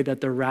afraid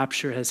that the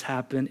rapture has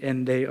happened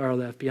and they are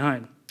left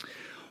behind.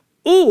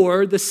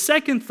 Or the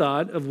second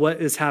thought of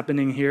what is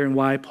happening here and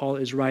why Paul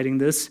is writing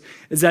this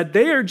is that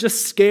they are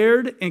just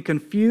scared and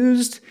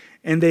confused,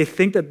 and they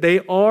think that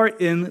they are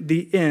in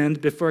the end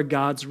before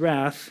God's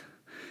wrath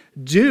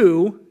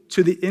due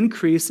to the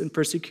increase in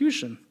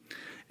persecution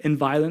and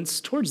violence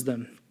towards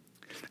them.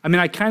 I mean,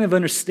 I kind of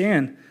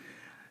understand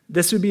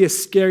this would be a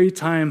scary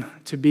time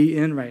to be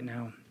in right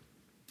now.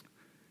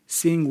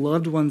 Seeing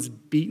loved ones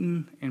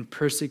beaten and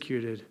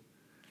persecuted,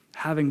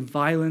 having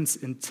violence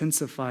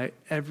intensify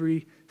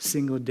every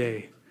single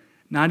day,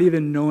 not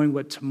even knowing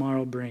what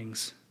tomorrow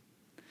brings.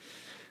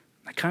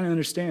 I kind of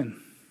understand.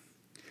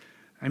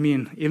 I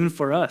mean, even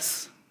for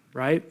us,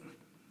 right?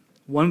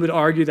 One would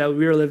argue that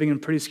we are living in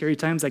pretty scary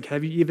times. Like,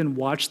 have you even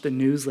watched the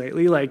news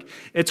lately? Like,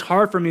 it's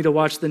hard for me to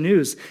watch the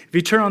news. If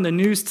you turn on the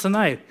news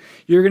tonight,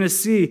 you're going to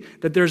see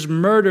that there's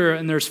murder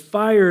and there's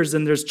fires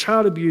and there's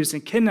child abuse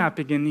and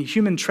kidnapping and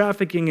human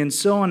trafficking and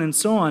so on and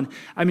so on.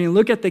 I mean,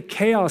 look at the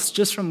chaos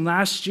just from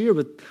last year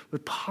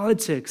with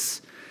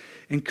politics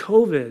and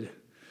COVID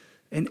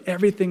and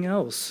everything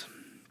else.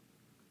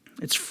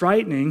 It's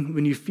frightening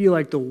when you feel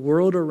like the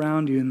world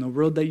around you and the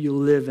world that you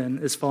live in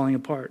is falling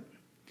apart.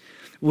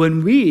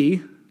 When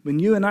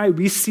you and I,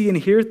 we see and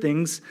hear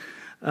things,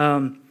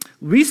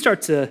 we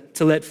start to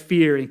let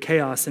fear and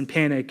chaos and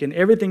panic and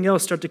everything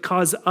else start to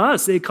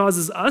it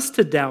causes us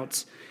to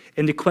doubt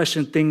and to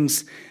question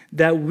things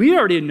that we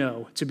already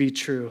know to be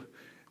true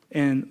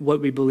and what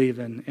we believe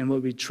in and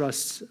what we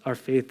trust our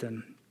faith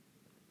in.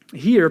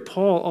 Here,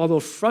 Paul,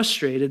 although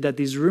frustrated that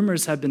these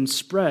rumors have been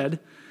spread,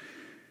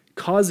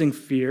 causing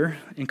fear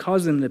and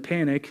causing them to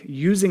panic,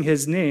 using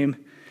his name,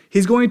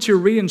 he's going to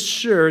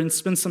reinsure and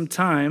spend some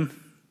time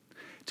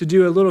to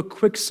do a little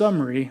quick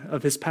summary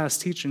of his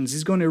past teachings.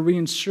 He's going to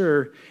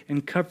reinsure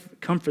and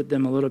comfort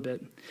them a little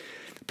bit.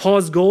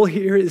 Paul's goal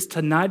here is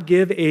to not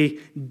give a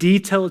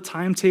detailed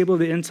timetable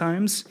of the end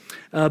times,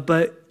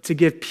 but to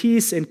give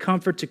peace and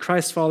comfort to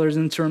Christ followers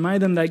and to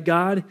remind them that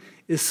God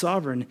is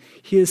sovereign.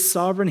 He is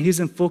sovereign. He's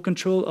in full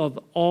control of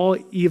all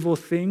evil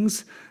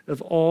things,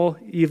 of all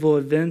evil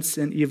events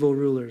and evil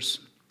rulers.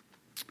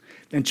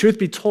 And truth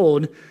be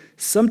told,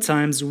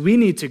 sometimes we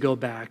need to go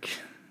back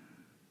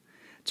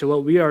to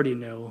what we already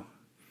know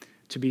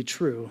to be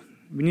true.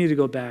 We need to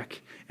go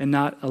back and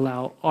not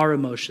allow our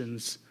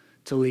emotions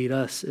to lead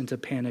us into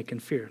panic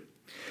and fear.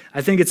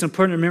 I think it's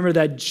important to remember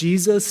that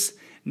Jesus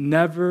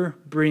never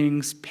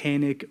brings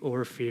panic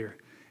or fear.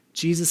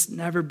 Jesus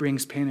never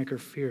brings panic or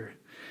fear.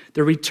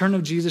 The return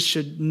of Jesus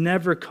should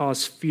never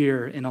cause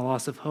fear and a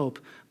loss of hope,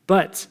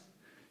 but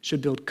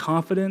should build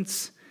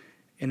confidence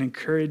and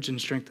encourage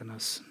and strengthen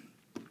us.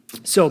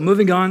 So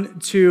moving on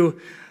to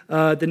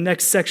the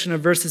next section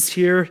of verses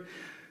here,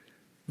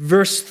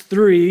 verse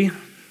 3,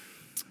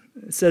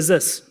 it says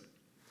this: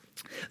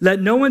 "Let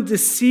no one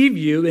deceive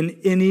you in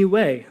any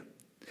way,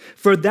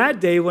 for that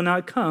day will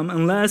not come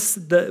unless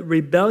the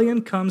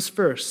rebellion comes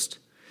first,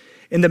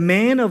 and the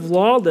man of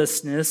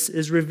lawlessness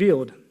is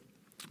revealed,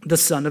 the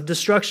son of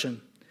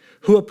destruction,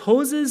 who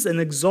opposes and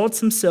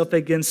exalts himself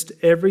against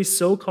every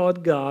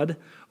so-called God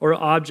or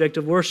object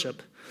of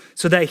worship,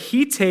 so that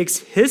he takes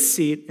his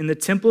seat in the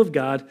temple of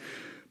God,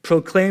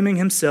 proclaiming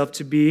himself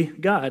to be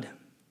God.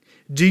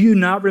 Do you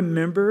not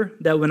remember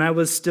that when I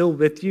was still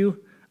with you,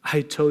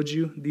 I told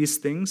you these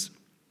things?"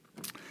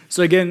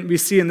 So again, we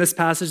see in this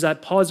passage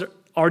that Paul has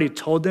already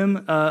told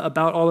them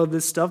about all of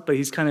this stuff, but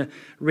he's kind of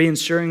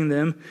reassuring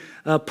them.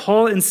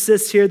 Paul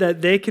insists here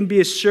that they can be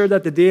assured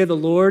that the day of the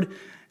Lord,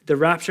 the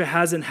rapture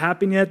hasn't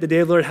happened yet. The day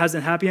of the Lord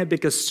hasn't happened yet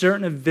because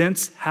certain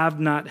events have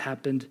not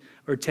happened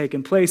or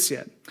taken place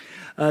yet.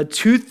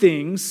 Two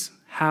things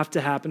have to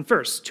happen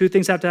first.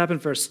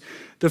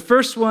 The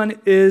first one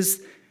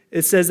is,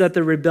 it says that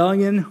the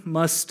rebellion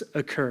must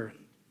occur.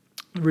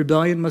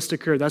 Rebellion must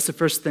occur. That's the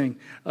first thing.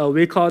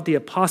 We call it the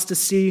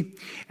apostasy.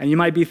 And you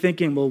might be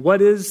thinking, well,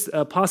 what is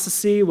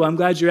apostasy? Well, I'm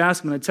glad you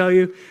asked. I'm going to tell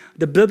you.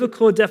 The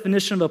biblical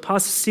definition of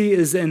apostasy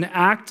is an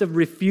act of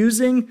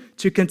refusing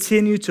to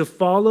continue to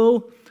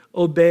follow,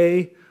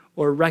 obey,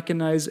 or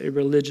recognize a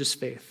religious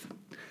faith.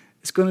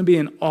 It's going to be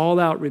an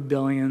all-out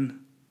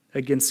rebellion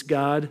against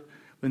God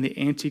when the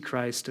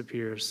Antichrist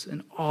appears.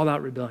 An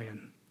all-out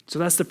rebellion. So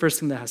that's the first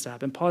thing that has to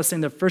happen. Paul is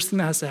saying the first thing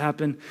that has to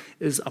happen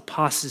is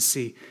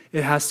apostasy.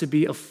 It has to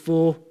be a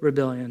full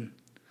rebellion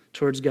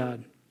towards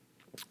God.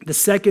 The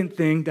second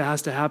thing that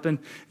has to happen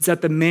is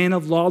that the man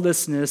of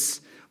lawlessness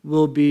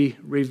will be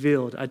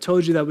revealed. I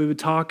told you that we would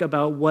talk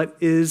about what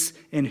is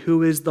and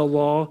who is the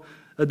law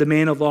of the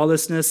man of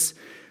lawlessness.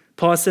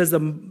 Paul says the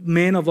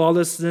man of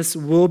lawlessness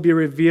will be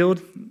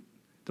revealed.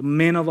 The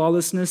man of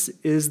lawlessness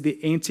is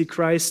the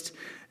Antichrist.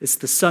 It's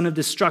the son of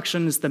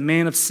destruction. It's the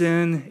man of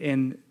sin,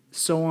 and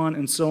so on,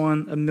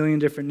 a million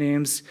different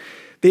names.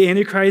 The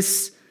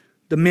Antichrist,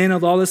 the man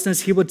of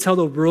lawlessness, he would tell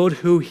the world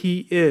who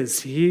he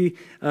is. He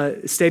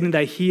stating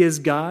that he is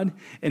God,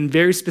 and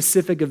very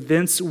specific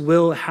events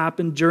will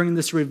happen during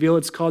this reveal.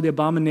 It's called the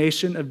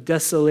abomination of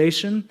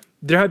desolation.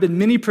 There have been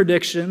many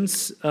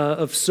predictions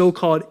of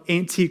so-called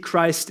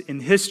antichrist in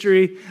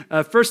history.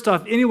 First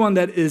off, anyone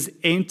that is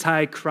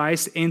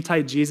anti-Christ,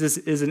 anti-Jesus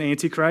is an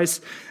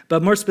antichrist.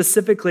 But more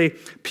specifically,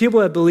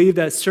 people that believe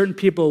that certain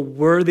people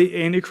were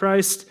the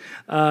antichrist,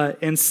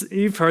 and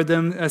you've heard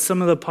them.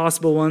 Some of the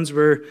possible ones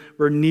were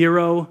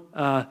Nero,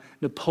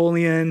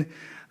 Napoleon,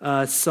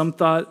 Some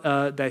thought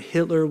that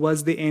Hitler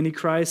was the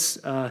Antichrist,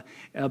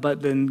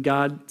 but then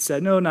God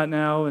said, no, not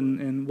now,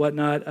 and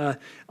whatnot.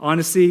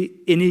 Honestly,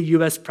 any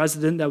U.S.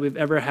 president that we've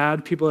ever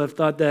had, people have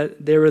thought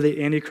that they were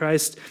the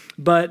Antichrist.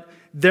 But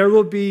there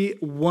will be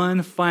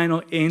one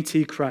final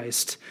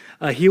Antichrist.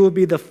 He will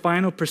be the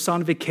final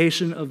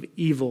personification of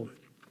evil.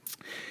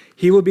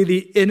 He will be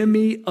the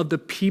enemy of the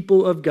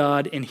people of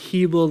God, and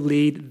he will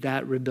lead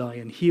that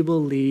rebellion. He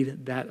will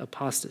lead that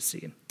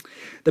apostasy.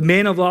 The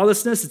man of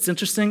lawlessness, it's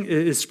interesting,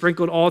 is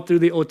sprinkled all through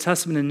the Old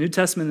Testament and New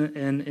Testament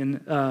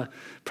and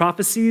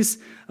prophecies.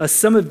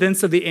 Some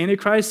events of the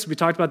Antichrist, we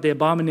talked about the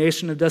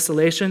abomination of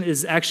desolation,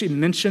 is actually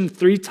mentioned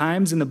 3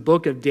 times in the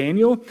book of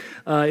Daniel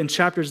in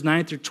chapters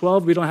 9 through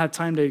 12. We don't have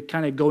time to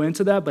kind of go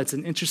into that, but it's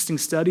an interesting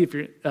study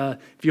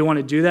if you want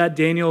to do that.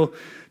 Daniel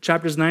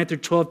chapters 9 through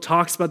 12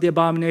 talks about the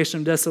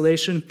abomination of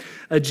desolation.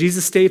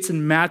 Jesus states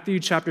in Matthew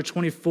chapter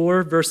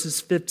 24, verses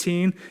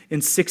 15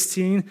 and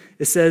 16,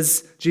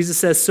 Jesus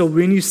says, so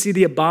when you see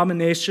the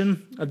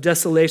abomination of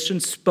desolation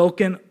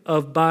spoken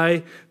of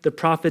by the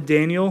prophet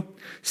Daniel,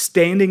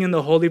 standing in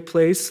the holy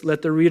place,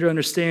 let the reader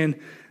understand,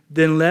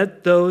 then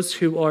let those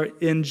who are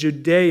in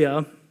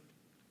Judea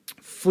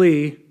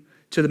flee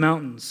to the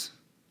mountains.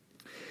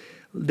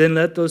 Then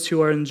let those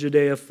who are in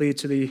Judea flee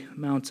to the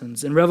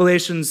mountains. In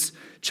Revelations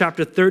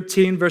chapter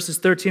 13, verses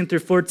 13 through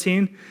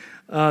 14,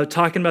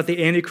 talking about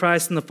the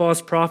Antichrist and the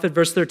false prophet,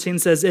 verse 13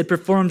 says, it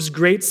performs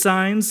great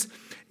signs,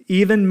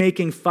 even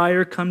making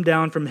fire come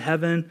down from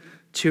heaven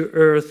to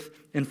earth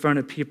in front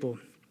of people.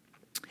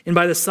 And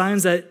by the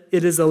signs that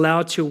it is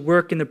allowed to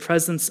work in the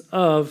presence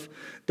of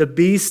the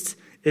beast,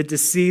 it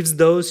deceives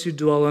those who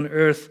dwell on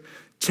earth,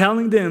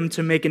 telling them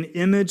to make an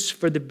image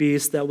for the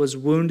beast that was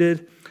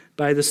wounded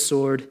by the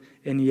sword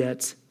and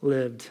yet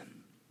lived.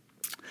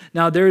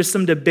 Now, there is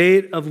some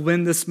debate of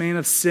when this man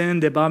of sin,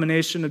 the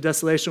abomination of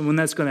desolation, when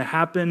that's going to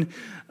happen.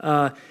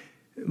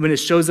 When it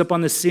shows up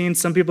on the scene,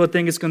 some people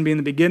think it's going to be in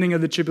the beginning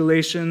of the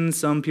tribulation.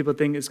 Some people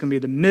think it's going to be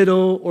the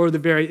middle or the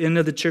very end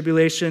of the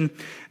tribulation.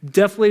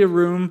 Definitely a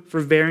room for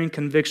varying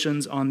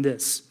convictions on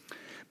this.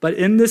 But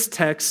in this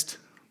text,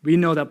 we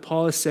know that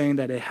Paul is saying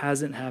that it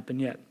hasn't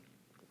happened yet.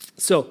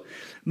 So,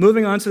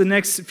 moving on to the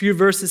next few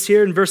verses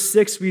here. In verse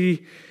 6,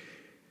 we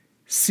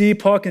see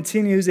Paul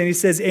continues, and he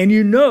says, and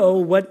you know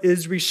what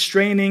is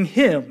restraining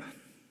him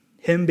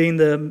being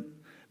the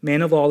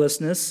man of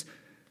lawlessness,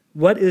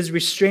 what is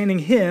restraining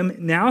him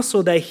now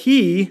so that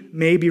he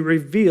may be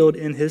revealed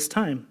in his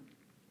time.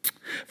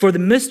 For the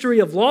mystery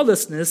of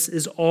lawlessness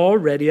is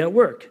already at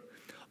work.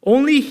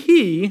 Only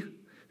he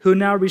who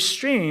now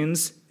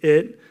restrains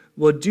it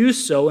will do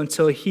so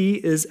until he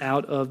is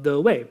out of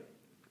the way.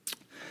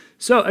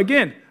 So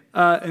again,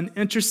 an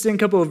interesting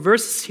couple of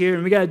verses here,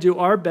 and we got to do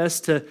our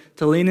best to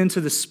lean into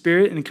the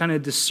Spirit and kind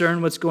of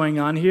discern what's going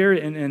on here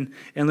and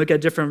look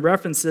at different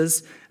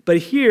references. But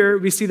here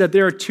we see that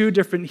there are 2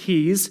 different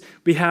he's.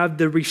 We have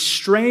the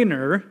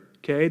restrainer,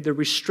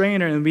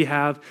 and we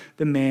have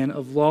the man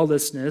of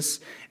lawlessness.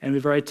 And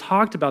we've already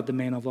talked about the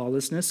man of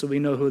lawlessness, so we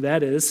know who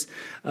that is.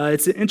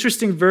 It's an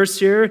interesting verse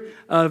here.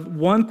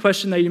 One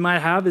question that you might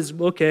have is,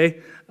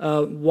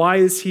 why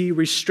is he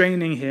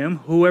restraining him?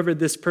 Whoever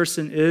this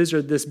person is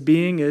or this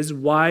being is,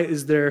 why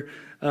is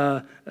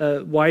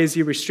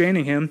he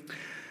restraining him?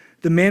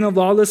 The man of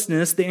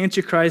lawlessness, the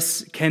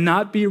Antichrist,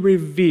 cannot be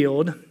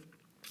revealed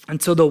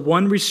until the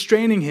one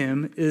restraining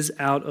him is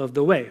out of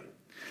the way.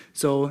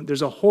 So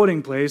there's a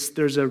holding place,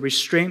 there's a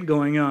restraint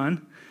going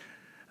on.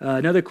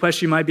 Another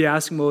question you might be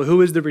asking, well,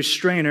 who is the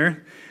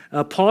restrainer?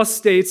 Paul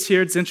states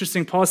here, it's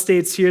interesting, Paul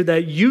states here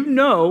that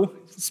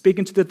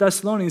speaking to the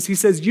Thessalonians, he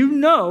says,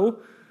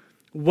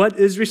 what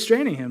is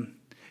restraining him?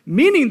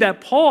 Meaning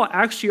that Paul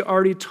actually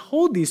already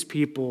told these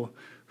people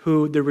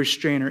who the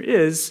restrainer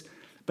is,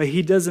 but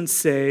he doesn't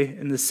say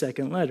in the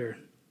second letter.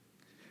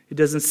 He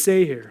doesn't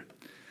say here.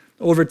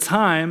 Over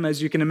time,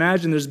 as you can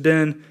imagine, there's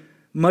been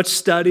much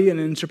study and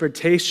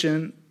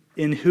interpretation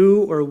in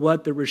who or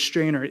what the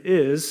restrainer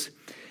is,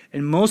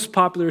 and most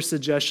popular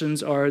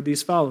suggestions are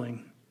these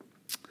following.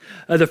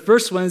 The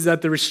first one is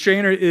that the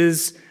restrainer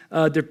is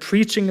the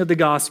preaching of the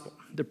gospel.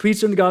 The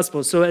preaching of the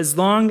gospel. So as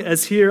long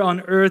as here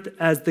on earth,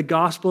 as the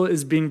gospel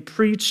is being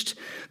preached,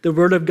 the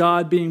word of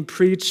God being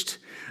preached,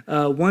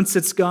 once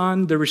it's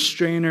gone, the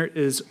restrainer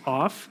is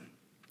off.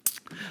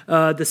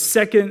 The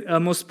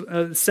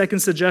second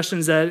suggestion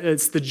is that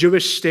it's the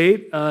Jewish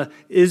state,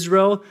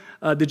 Israel.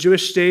 The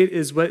Jewish state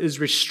is what is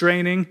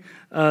restraining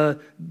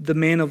the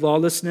man of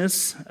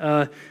lawlessness.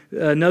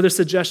 Another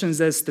suggestion is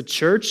that it's the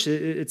church.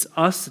 It's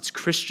us. It's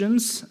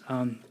Christians.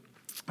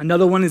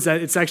 Another one is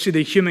that it's actually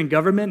the human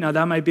government. Now,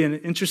 that might be an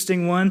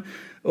interesting one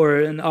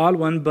or an odd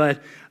one,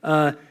 but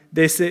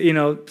They say,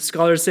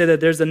 scholars say that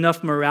there's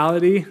enough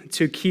morality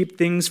to keep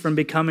things from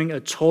becoming a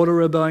total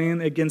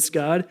rebellion against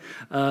God.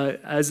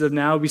 As of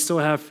now, we still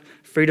have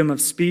freedom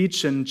of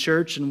speech and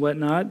church and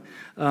whatnot.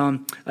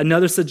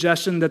 Another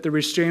suggestion that the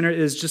restrainer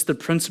is just the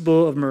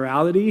principle of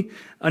morality,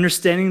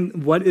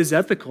 understanding what is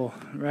ethical,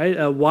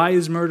 right? Why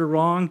is murder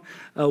wrong?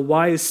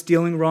 Why is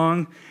stealing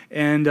wrong?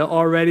 And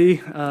already,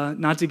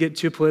 not to get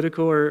too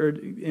political or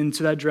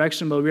into that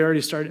direction, but we're already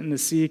starting to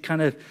see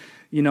kind of,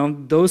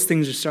 those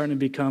things are starting to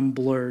become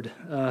blurred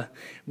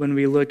when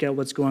we look at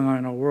what's going on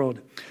in our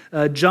world.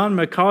 John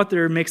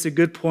MacArthur makes a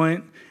good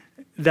point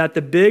that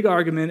the big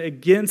argument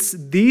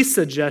against these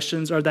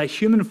suggestions are that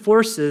human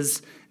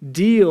forces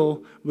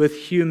deal with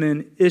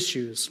human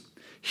issues.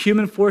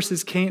 Human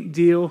forces can't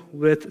deal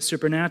with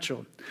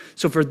supernatural.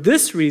 So for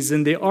this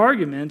reason, the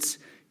argument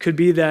could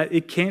be that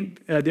it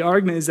can't. The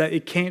argument is that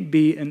it can't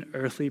be an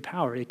earthly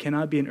power. It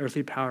cannot be an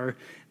earthly power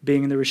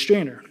being the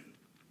restrainer.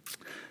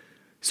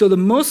 So the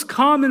most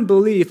common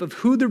belief of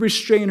who the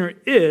restrainer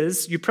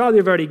is, you probably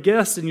have already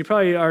guessed and you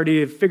probably already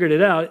have figured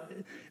it out.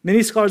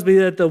 Many scholars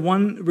believe that the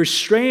one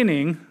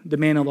restraining the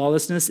man of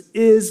lawlessness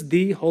is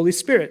the Holy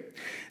Spirit.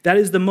 That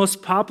is the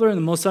most popular and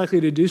the most likely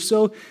to do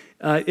so.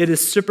 It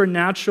is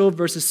supernatural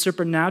versus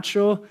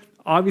supernatural.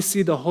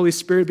 Obviously, the Holy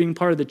Spirit, being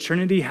part of the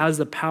Trinity, has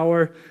the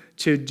power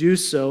to do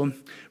so,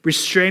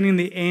 restraining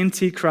the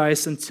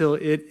Antichrist until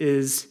it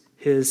is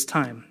his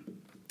time.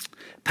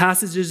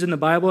 Passages in the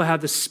Bible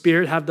have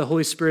the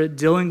Holy Spirit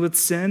dealing with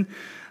sin.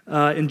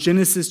 In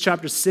Genesis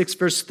chapter 6,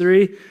 verse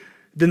 3,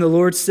 then the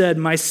Lord said,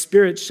 "My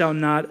spirit shall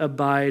not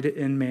abide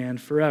in man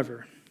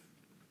forever."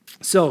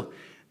 So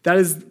that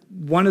is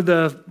one of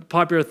the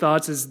popular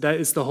thoughts, is that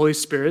it's the Holy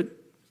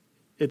Spirit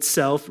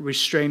itself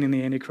restraining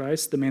the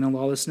Antichrist, the man of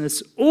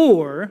lawlessness.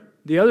 Or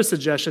the other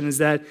suggestion is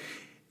that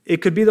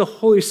it could be the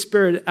Holy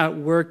Spirit at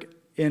work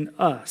in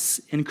us,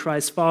 in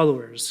Christ's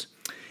followers.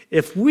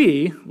 If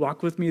we,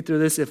 walk with me through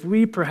this, if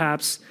we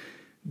perhaps,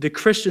 the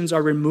Christians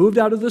are removed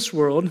out of this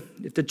world,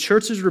 if the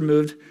church is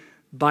removed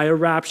by a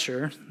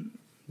rapture,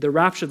 the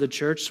rapture of the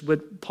church,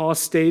 what Paul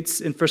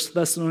states in 1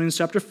 Thessalonians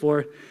chapter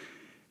 4,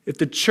 if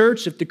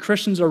the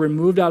Christians are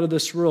removed out of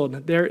this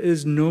world, there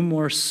is no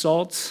more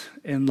salt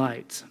and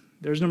light.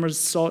 There's no more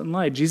salt and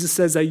light. Jesus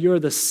says that you're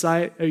the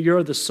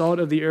salt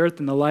of the earth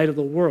and the light of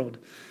the world.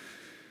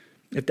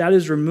 If that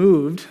is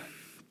removed,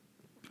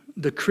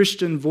 the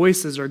Christian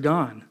voices are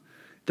gone.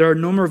 There are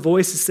no more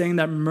voices saying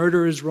that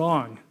murder is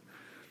wrong.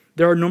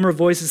 There are no more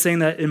voices saying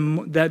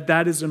that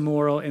that is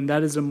immoral and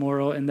that is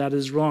immoral and that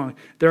is wrong.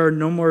 There are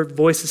no more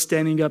voices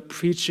standing up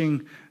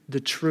preaching the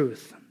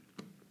truth.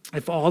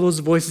 If all those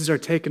voices are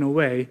taken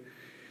away,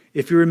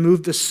 if you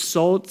remove the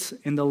salt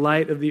and the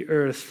light of the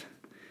earth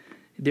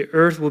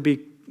will be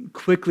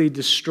quickly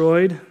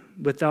destroyed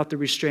without the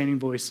restraining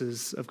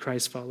voices of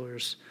Christ's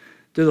followers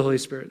through the Holy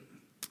Spirit.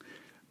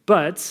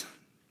 But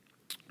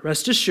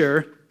rest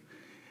assured,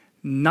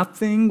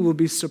 nothing will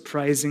be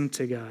surprising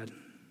to God.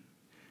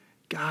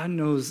 God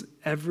knows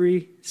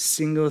every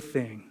single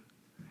thing.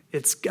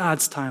 It's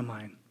God's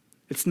timeline.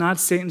 It's not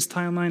Satan's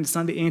timeline. It's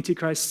not the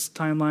Antichrist's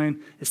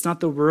timeline. It's not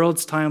the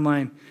world's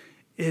timeline.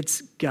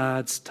 It's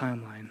God's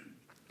timeline.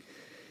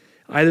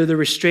 Either the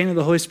restraint of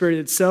the Holy Spirit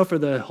itself or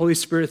the Holy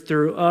Spirit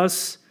through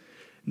us,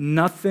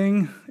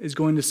 nothing is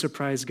going to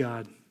surprise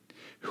God.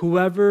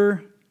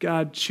 Whoever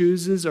God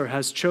chooses or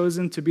has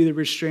chosen to be the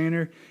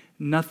restrainer,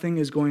 nothing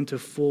is going to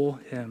fool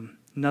him.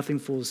 Nothing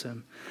fools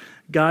him.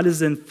 God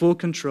is in full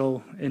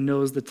control and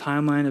knows the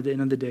timeline of the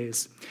end of the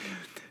days.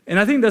 And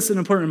I think that's an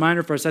important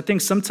reminder for us. I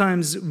think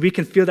sometimes we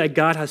can feel that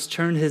God has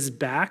turned his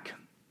back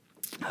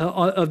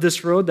of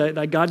this road,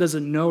 that God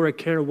doesn't know or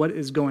care what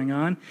is going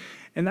on.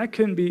 And that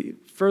couldn't be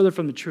further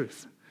from the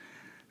truth.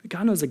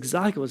 God knows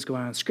exactly what's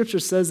going on. Scripture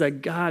says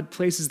that God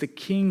places the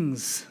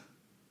kings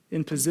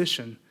in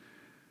position.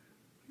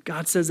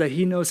 God says that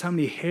he knows how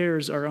many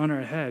hairs are on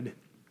our head.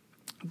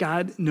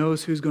 God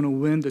knows who's going to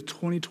win the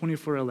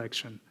 2024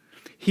 election.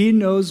 He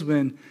knows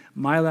when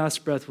my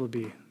last breath will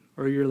be,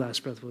 or your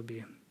last breath will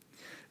be.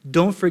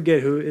 Don't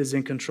forget who is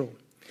in control.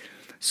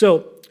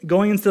 So,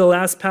 going into the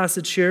last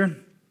passage here,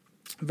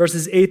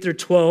 verses 8 through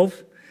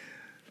 12,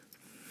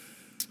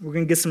 we're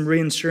going to get some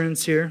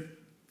reinsurance here.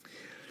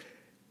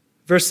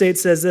 Verse 8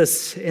 says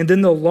this, "And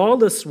then the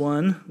lawless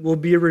one will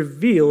be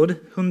revealed,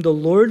 whom the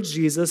Lord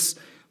Jesus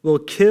will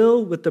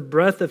kill with the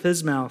breath of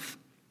his mouth,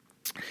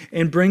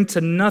 and bring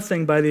to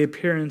nothing by the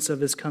appearance of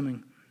his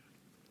coming.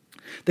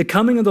 The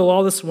coming of the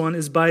lawless one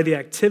is by the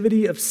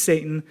activity of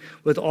Satan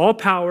with all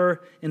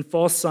power and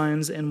false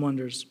signs and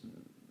wonders,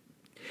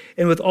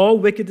 and with all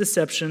wicked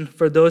deception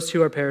for those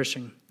who are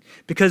perishing,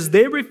 because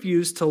they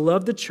refuse to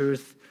love the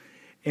truth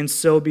and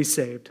so be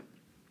saved.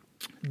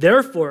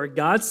 Therefore,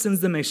 God sends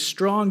them a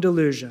strong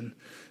delusion,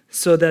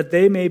 so that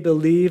they may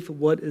believe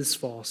what is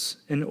false,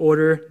 in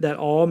order that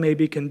all may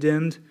be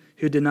condemned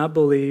who did not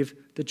believe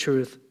the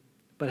truth,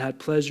 but had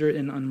pleasure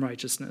in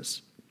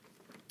unrighteousness."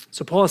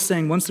 So Paul is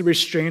saying once the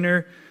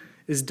restrainer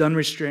is done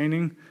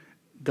restraining,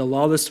 the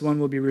lawless one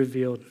will be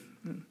revealed.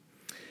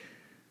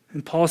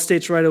 And Paul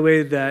states right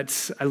away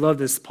that, I love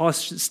this, Paul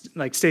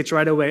states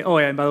right away, oh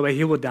yeah, and by the way,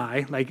 he will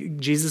die. Like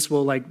Jesus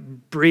will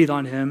breathe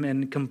on him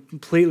and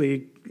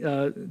completely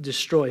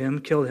destroy him,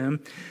 kill him.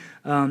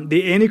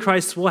 The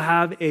Antichrist will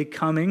have a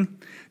coming,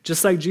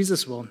 just like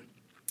Jesus will.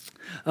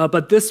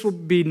 But this will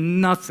be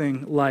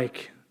nothing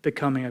like the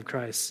coming of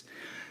Christ.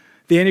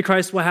 The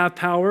Antichrist will have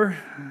power,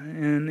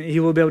 and he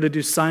will be able to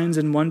do signs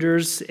and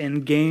wonders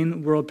and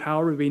gain world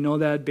power. We know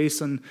that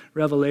based on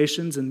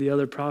Revelations and the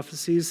other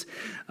prophecies.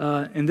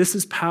 And this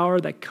is power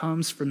that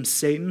comes from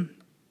Satan.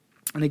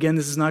 And again,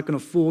 this is not going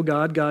to fool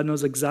God. God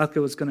knows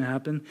exactly what's going to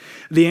happen.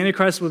 The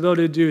Antichrist will be able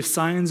to do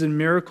signs and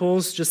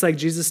miracles, just like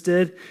Jesus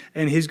did.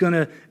 And he's going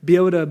to be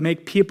able to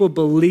make people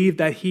believe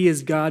that he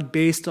is God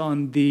based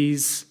on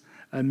these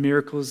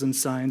miracles and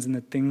signs and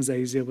the things that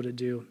he's able to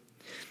do.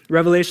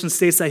 Revelation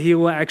states that he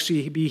will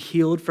actually be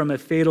healed from a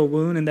fatal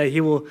wound and that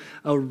he will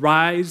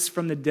rise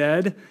from the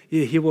dead.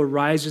 He will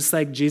rise just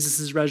like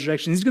Jesus'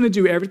 resurrection. He's going to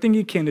do everything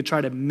he can to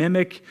try to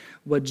mimic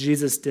what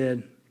Jesus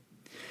did.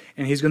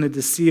 And he's going to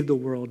deceive the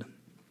world.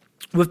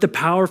 With the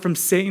power from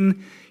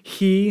Satan,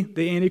 he,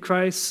 the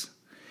Antichrist,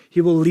 he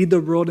will lead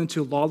the world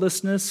into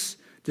lawlessness,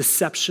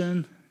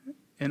 deception,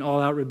 and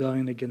all-out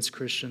rebellion against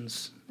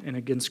Christians and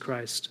against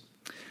Christ.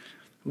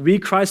 We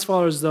Christ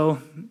followers,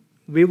 though,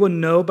 we will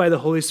know by the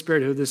Holy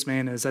Spirit who this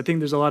man is. I think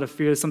there's a lot of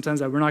fear sometimes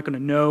that we're not going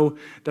to know,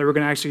 that we're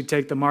going to actually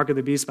take the mark of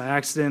the beast by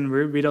accident.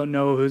 We don't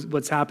know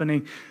what's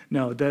happening.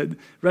 No,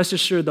 rest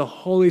assured, the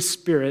Holy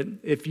Spirit,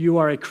 if you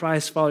are a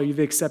Christ follower, you've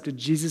accepted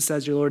Jesus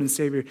as your Lord and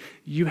Savior,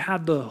 you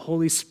have the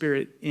Holy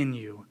Spirit in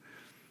you.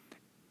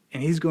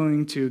 And he's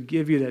going to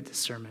give you that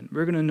discernment.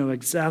 We're going to know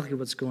exactly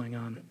what's going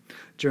on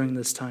during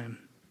this time.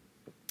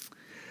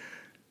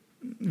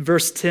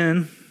 Verse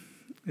 10,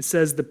 it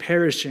says the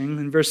perishing.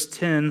 In verse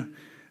 10,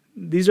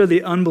 these are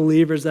the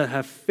unbelievers that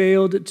have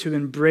failed to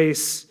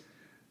embrace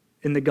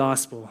in the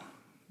gospel.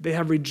 They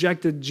have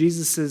rejected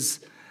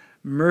Jesus'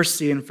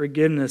 mercy and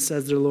forgiveness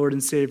as their Lord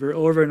and Savior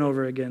over and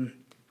over again.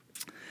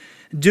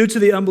 Due to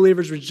the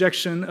unbelievers'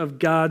 rejection of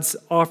God's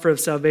offer of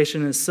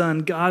salvation in his Son,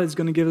 God is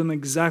going to give them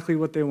exactly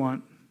what they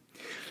want.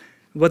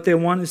 What they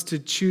want is to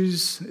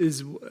choose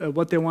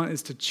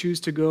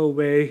to go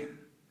away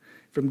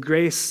from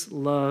grace,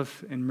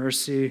 love, and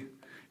mercy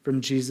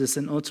from Jesus,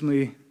 and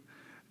ultimately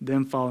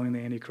them following the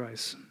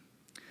Antichrist.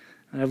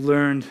 And I've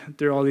learned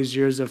through all these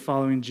years of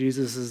following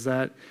Jesus is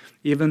that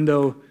even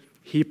though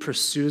he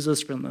pursues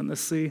us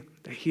relentlessly,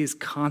 that he is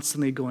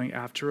constantly going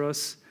after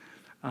us,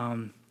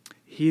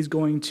 he's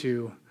going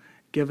to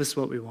give us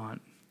what we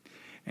want.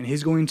 And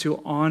he's going to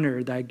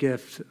honor that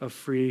gift of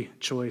free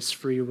choice,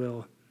 free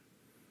will.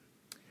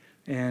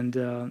 And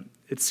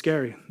it's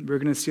scary. We're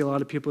going to see a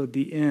lot of people at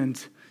the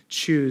end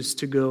choose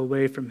to go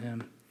away from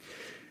him.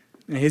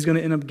 And he's going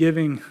to end up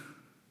giving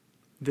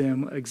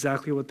them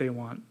exactly what they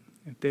want.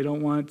 If they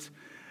don't want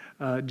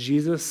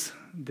Jesus,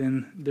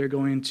 then they're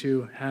going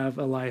to have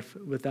a life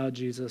without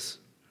Jesus.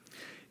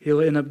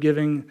 He'll end up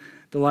giving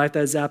the life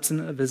that is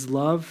absent of his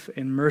love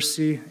and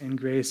mercy and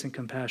grace and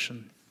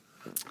compassion.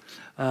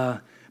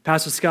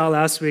 Pastor Scott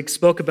last week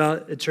spoke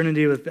about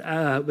eternity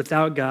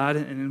without God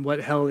and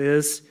what hell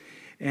is.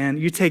 And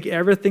you take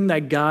everything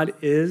that God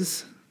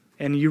is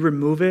and you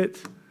remove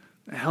it,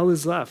 hell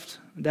is left.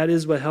 That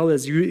is what hell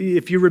is.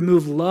 If you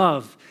remove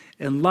love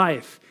and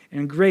life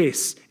and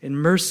grace and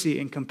mercy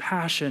and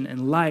compassion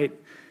and light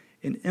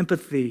and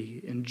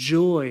empathy and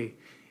joy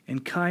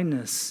and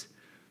kindness,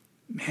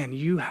 man,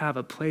 you have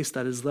a place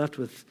that is left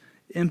with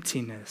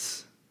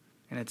emptiness,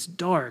 and it's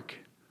dark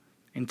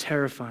and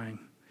terrifying.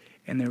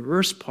 And the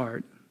worst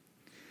part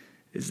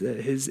is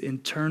that his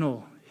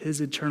eternal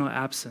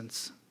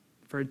absence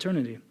for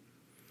eternity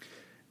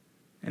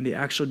and the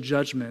actual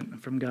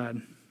judgment from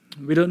God.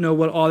 We don't know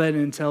what all that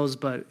entails,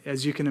 but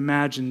as you can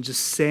imagine,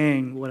 just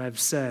saying what I've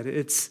said,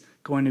 it's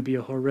going to be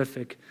a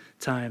horrific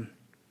time.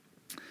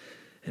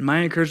 And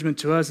my encouragement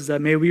to us is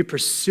that may we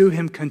pursue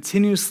him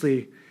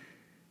continuously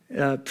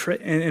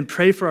and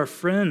pray for our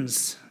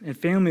friends and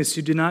families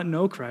who do not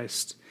know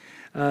Christ,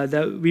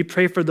 that we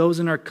pray for those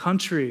in our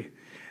country,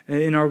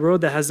 in our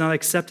world that has not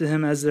accepted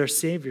him as their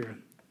Savior.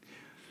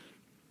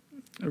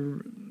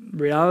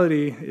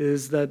 Reality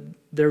is that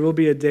there will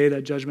be a day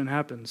that judgment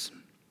happens.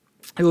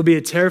 It will be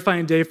a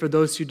terrifying day for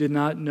those who did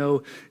not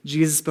know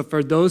Jesus, but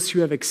for those who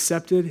have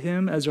accepted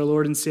him as our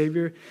Lord and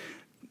Savior,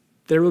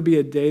 there will be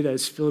a day that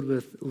is filled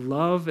with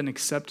love and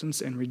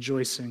acceptance and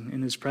rejoicing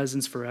in his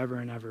presence forever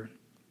and ever.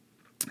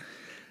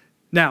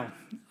 Now,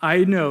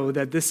 I know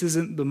that this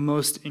isn't the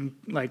most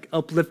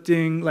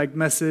uplifting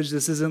message.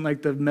 This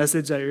isn't the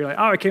message that you're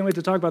I can't wait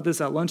to talk about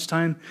this at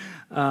lunchtime.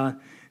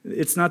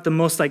 It's not the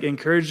most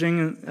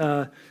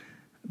encouraging,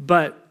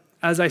 but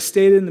as I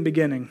stated in the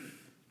beginning,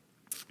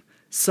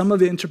 some of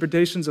the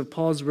interpretations of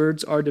Paul's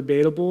words are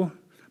debatable,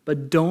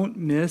 but don't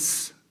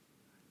miss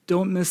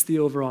the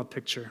overall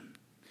picture,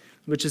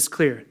 which is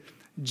clear.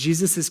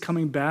 Jesus is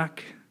coming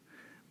back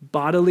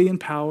bodily in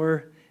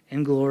power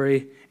and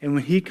glory, and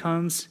when he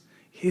comes,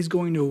 he's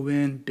going to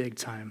win big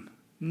time.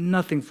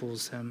 Nothing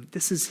fools him.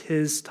 This is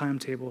his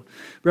timetable.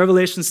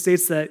 Revelation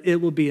states that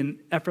it will be an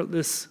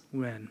effortless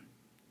win.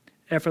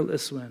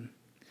 Effortless win.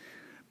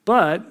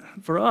 But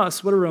for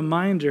us, what a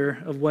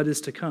reminder of what is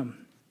to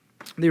come.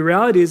 The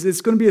reality is it's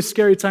going to be a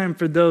scary time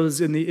for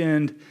those in the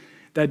end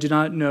that do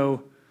not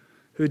know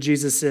who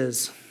Jesus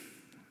is.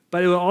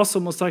 But it will also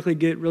most likely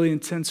get really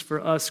intense for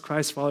us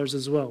Christ followers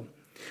as well.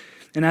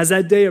 And as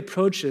that day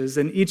approaches,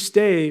 and each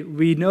day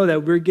we know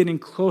that we're getting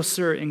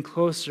closer and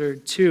closer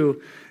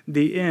to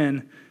the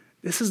end,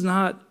 this is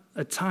not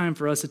a time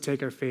for us to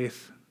take our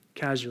faith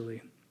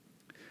casually.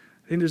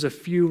 I think there's a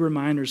few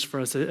reminders for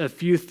us, a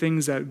few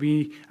things that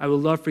I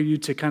would love for you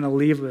to kind of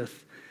leave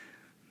with.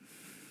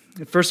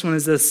 The first one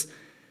is this: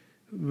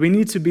 we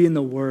need to be in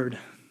the Word.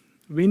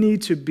 We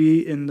need to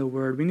be in the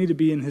Word. We need to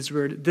be in His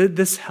Word.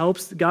 This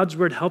helps. God's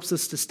Word helps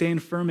us to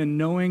stand firm in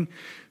knowing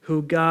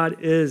who God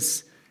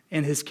is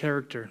and His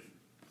character.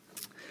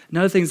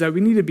 Another thing is that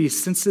we need to be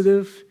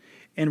sensitive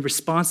and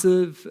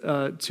responsive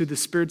to the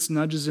Spirit's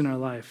nudges in our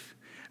life.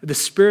 The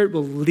Spirit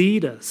will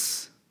lead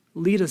us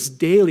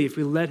daily if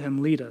we let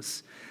Him lead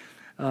us.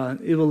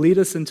 It will lead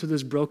us into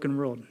this broken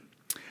world.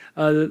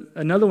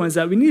 Another one is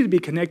that we need to be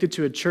connected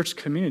to a church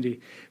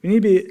community. We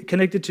need to be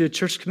connected to a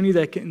church community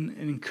that can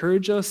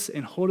encourage us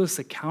and hold us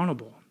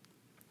accountable.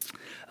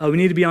 We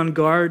need to be on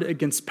guard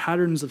against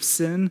patterns of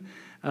sin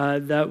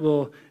that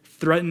will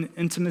threaten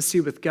intimacy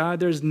with God.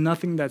 There's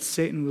nothing that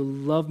Satan will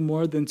love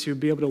more than to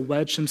be able to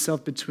wedge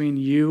himself between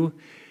you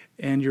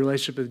and your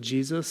relationship with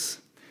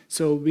Jesus.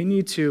 So we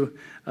need to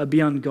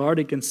be on guard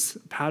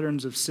against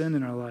patterns of sin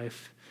in our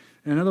life.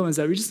 And another one is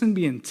that we just need to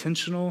be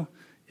intentional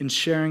in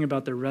sharing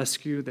about the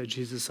rescue that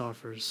Jesus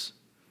offers.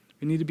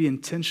 We need to be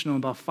intentional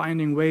about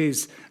finding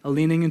ways of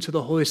leaning into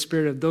the Holy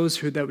Spirit of those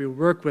that we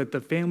work with,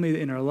 the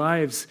family in our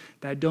lives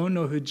that don't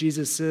know who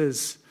Jesus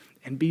is,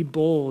 and be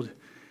bold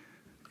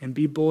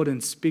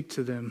and speak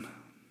to them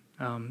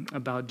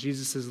about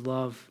Jesus'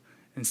 love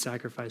and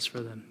sacrifice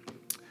for them.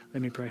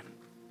 Let me pray.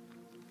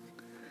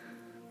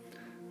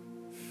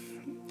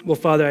 Well,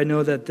 Father, I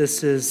know that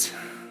this is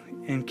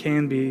and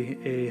can be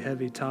a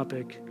heavy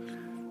topic.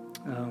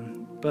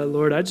 But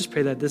Lord, I just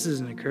pray that this is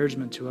an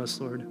encouragement to us,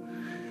 Lord,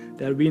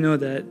 that we know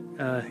that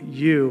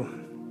you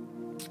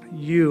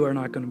are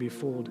not going to be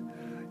fooled.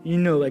 You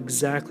know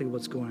exactly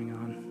what's going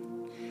on.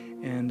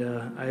 And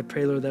I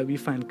pray, Lord, that we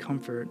find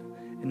comfort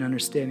in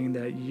understanding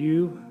that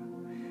you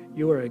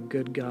are a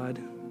good God,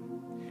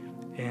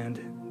 and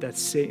that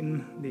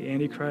Satan, the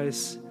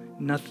Antichrist,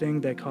 nothing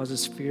that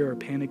causes fear or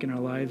panic in our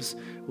lives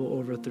will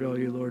overthrow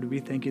you, Lord. We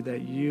thank you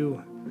that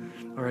you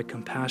are a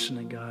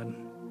compassionate God.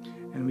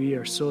 And we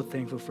are so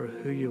thankful for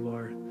who you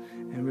are.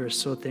 And we are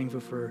so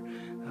thankful for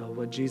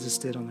what Jesus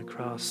did on the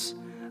cross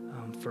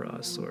for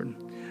us, Lord.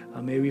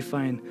 May we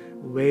find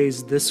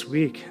ways this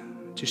week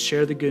to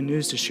share the good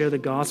news, to share the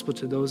gospel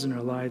to those in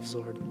our lives,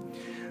 Lord.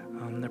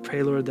 I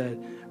pray, Lord, that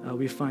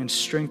we find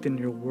strength in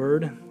your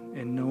word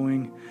and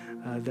knowing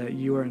that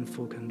you are in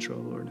full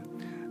control, Lord.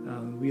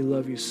 We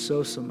love you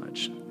so, so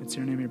much. It's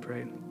in your name we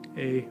pray.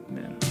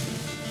 Amen.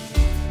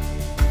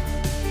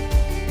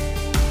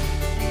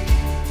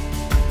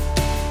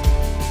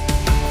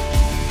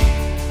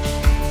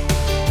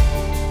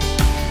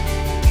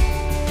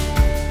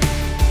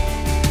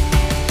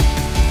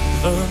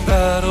 The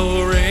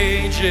battle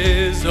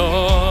rages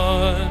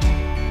on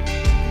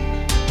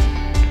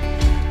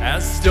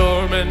as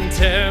storm and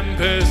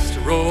tempest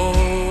roar.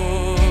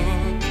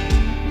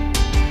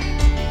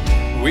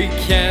 We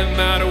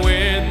cannot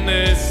win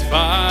this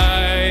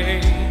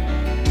fight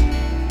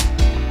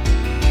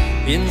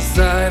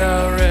inside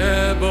our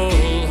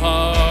rebel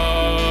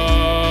hearts.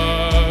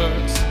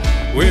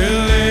 We're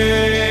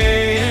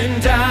laying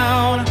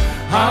down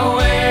our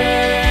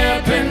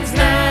weapons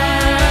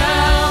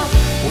now.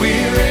 We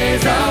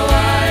raise our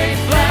white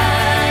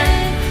flag.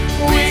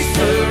 We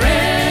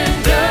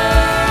surrender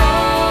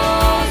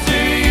all to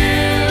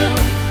you,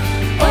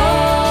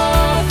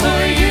 all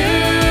for you.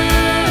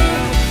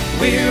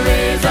 We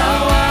raise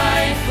our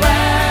white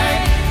flag.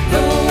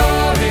 The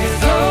war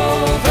is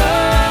over.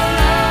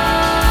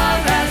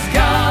 Love has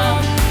come,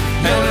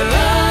 and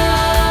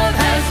love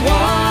has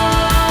won.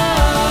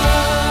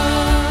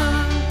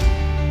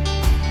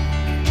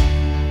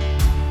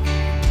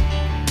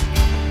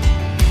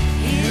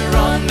 Here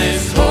on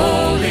this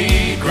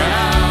holy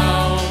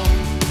ground,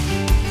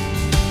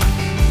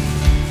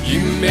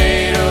 you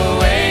made a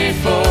way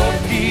for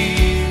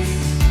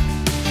peace,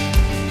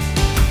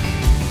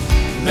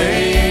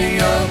 laying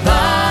your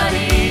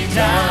body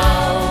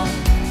down.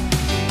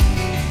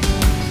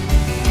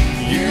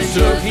 You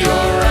took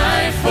your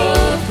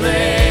rightful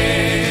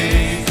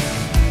place.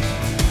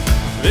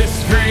 This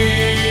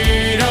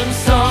freedom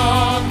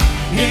song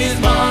is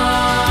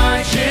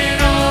marching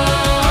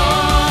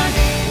on.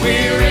 We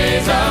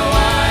raise our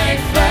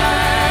white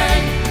flag.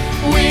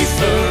 We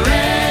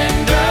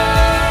surrender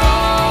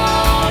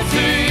all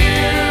to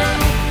you.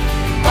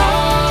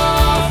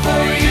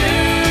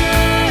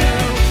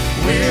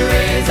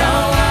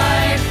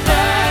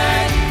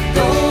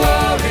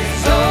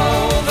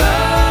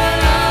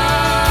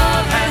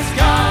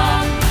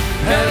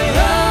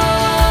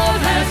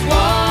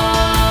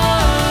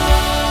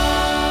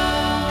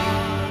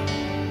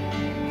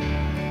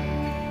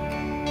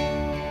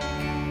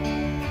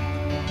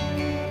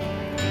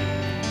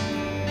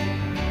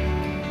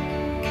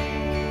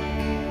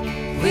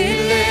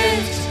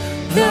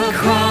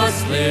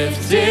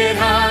 lifted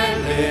high,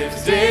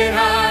 lifted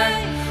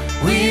high.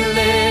 We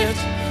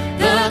lift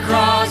the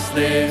cross,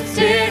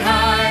 lifted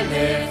high,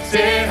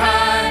 lifted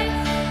high.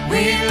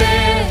 We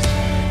lift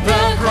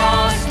the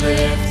cross,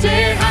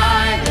 lifted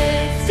high,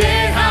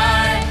 lifted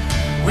high.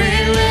 We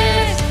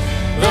lift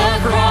the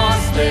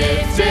cross,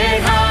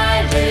 lifted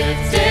high,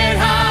 lifted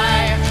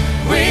high.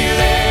 We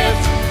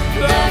lift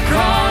the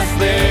cross,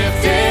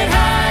 lifted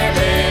high,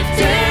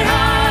 lifted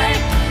high.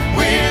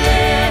 We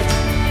lift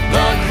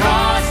the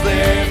cross,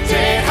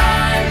 lifted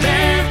high,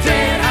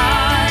 lifted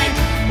high.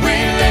 We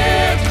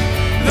lift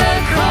the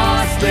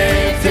cross,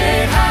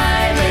 lifted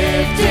high,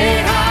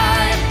 lifted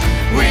high.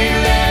 We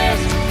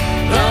lift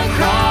the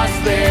cross,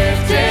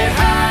 lifted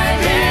high,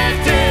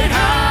 lifted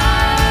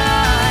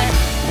high.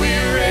 We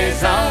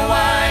raise our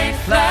white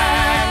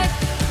flag.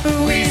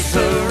 We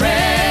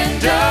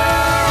surrender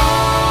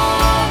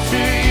all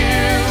to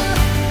you,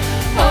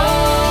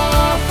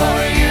 all for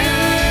you.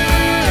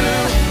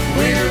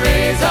 We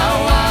raise our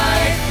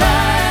white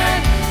flag.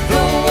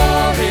 The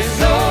war is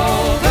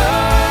over.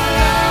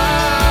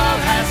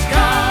 Love has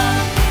come.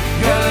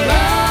 Your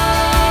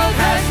love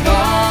has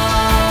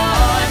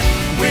won.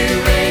 We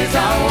raise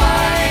our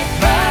white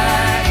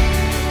flag.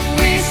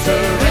 We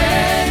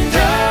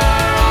surrender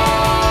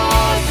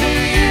all to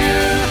you,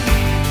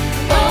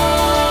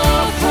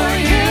 all for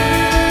you.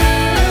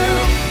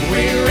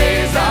 We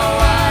raise our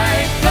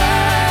white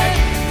flag.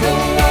 The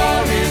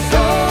war is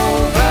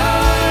over.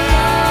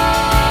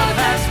 Love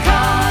has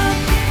come.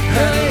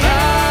 The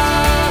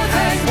love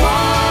has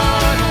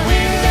won. We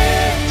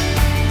lift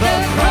the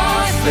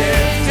cross,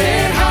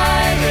 lifted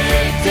high,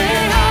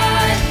 lifted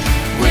high.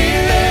 We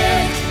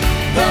lift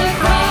the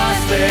cross,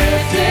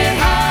 lifted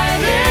high,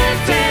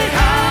 lifted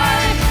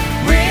high.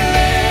 We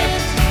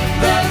lift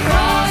the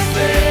cross,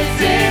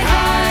 lifted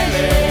high,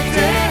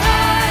 lifted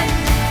high.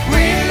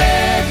 We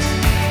lift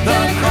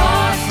the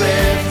cross,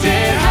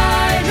 lifted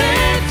high,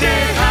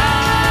 lifted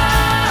high.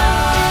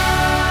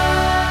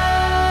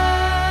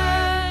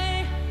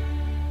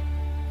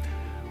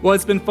 Well,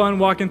 it's been fun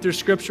walking through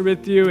scripture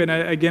with you. And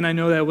I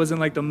know that wasn't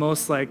like the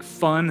most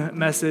fun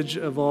message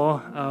of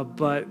all,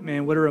 but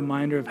man, what a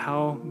reminder of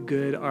how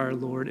good our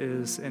Lord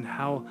is and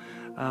how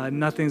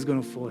nothing's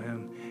going to fool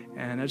him.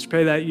 And I just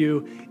pray that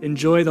you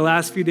enjoy the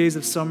last few days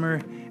of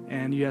summer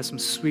and you have some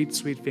sweet,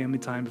 sweet family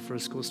time before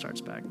school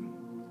starts back.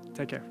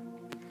 Take care.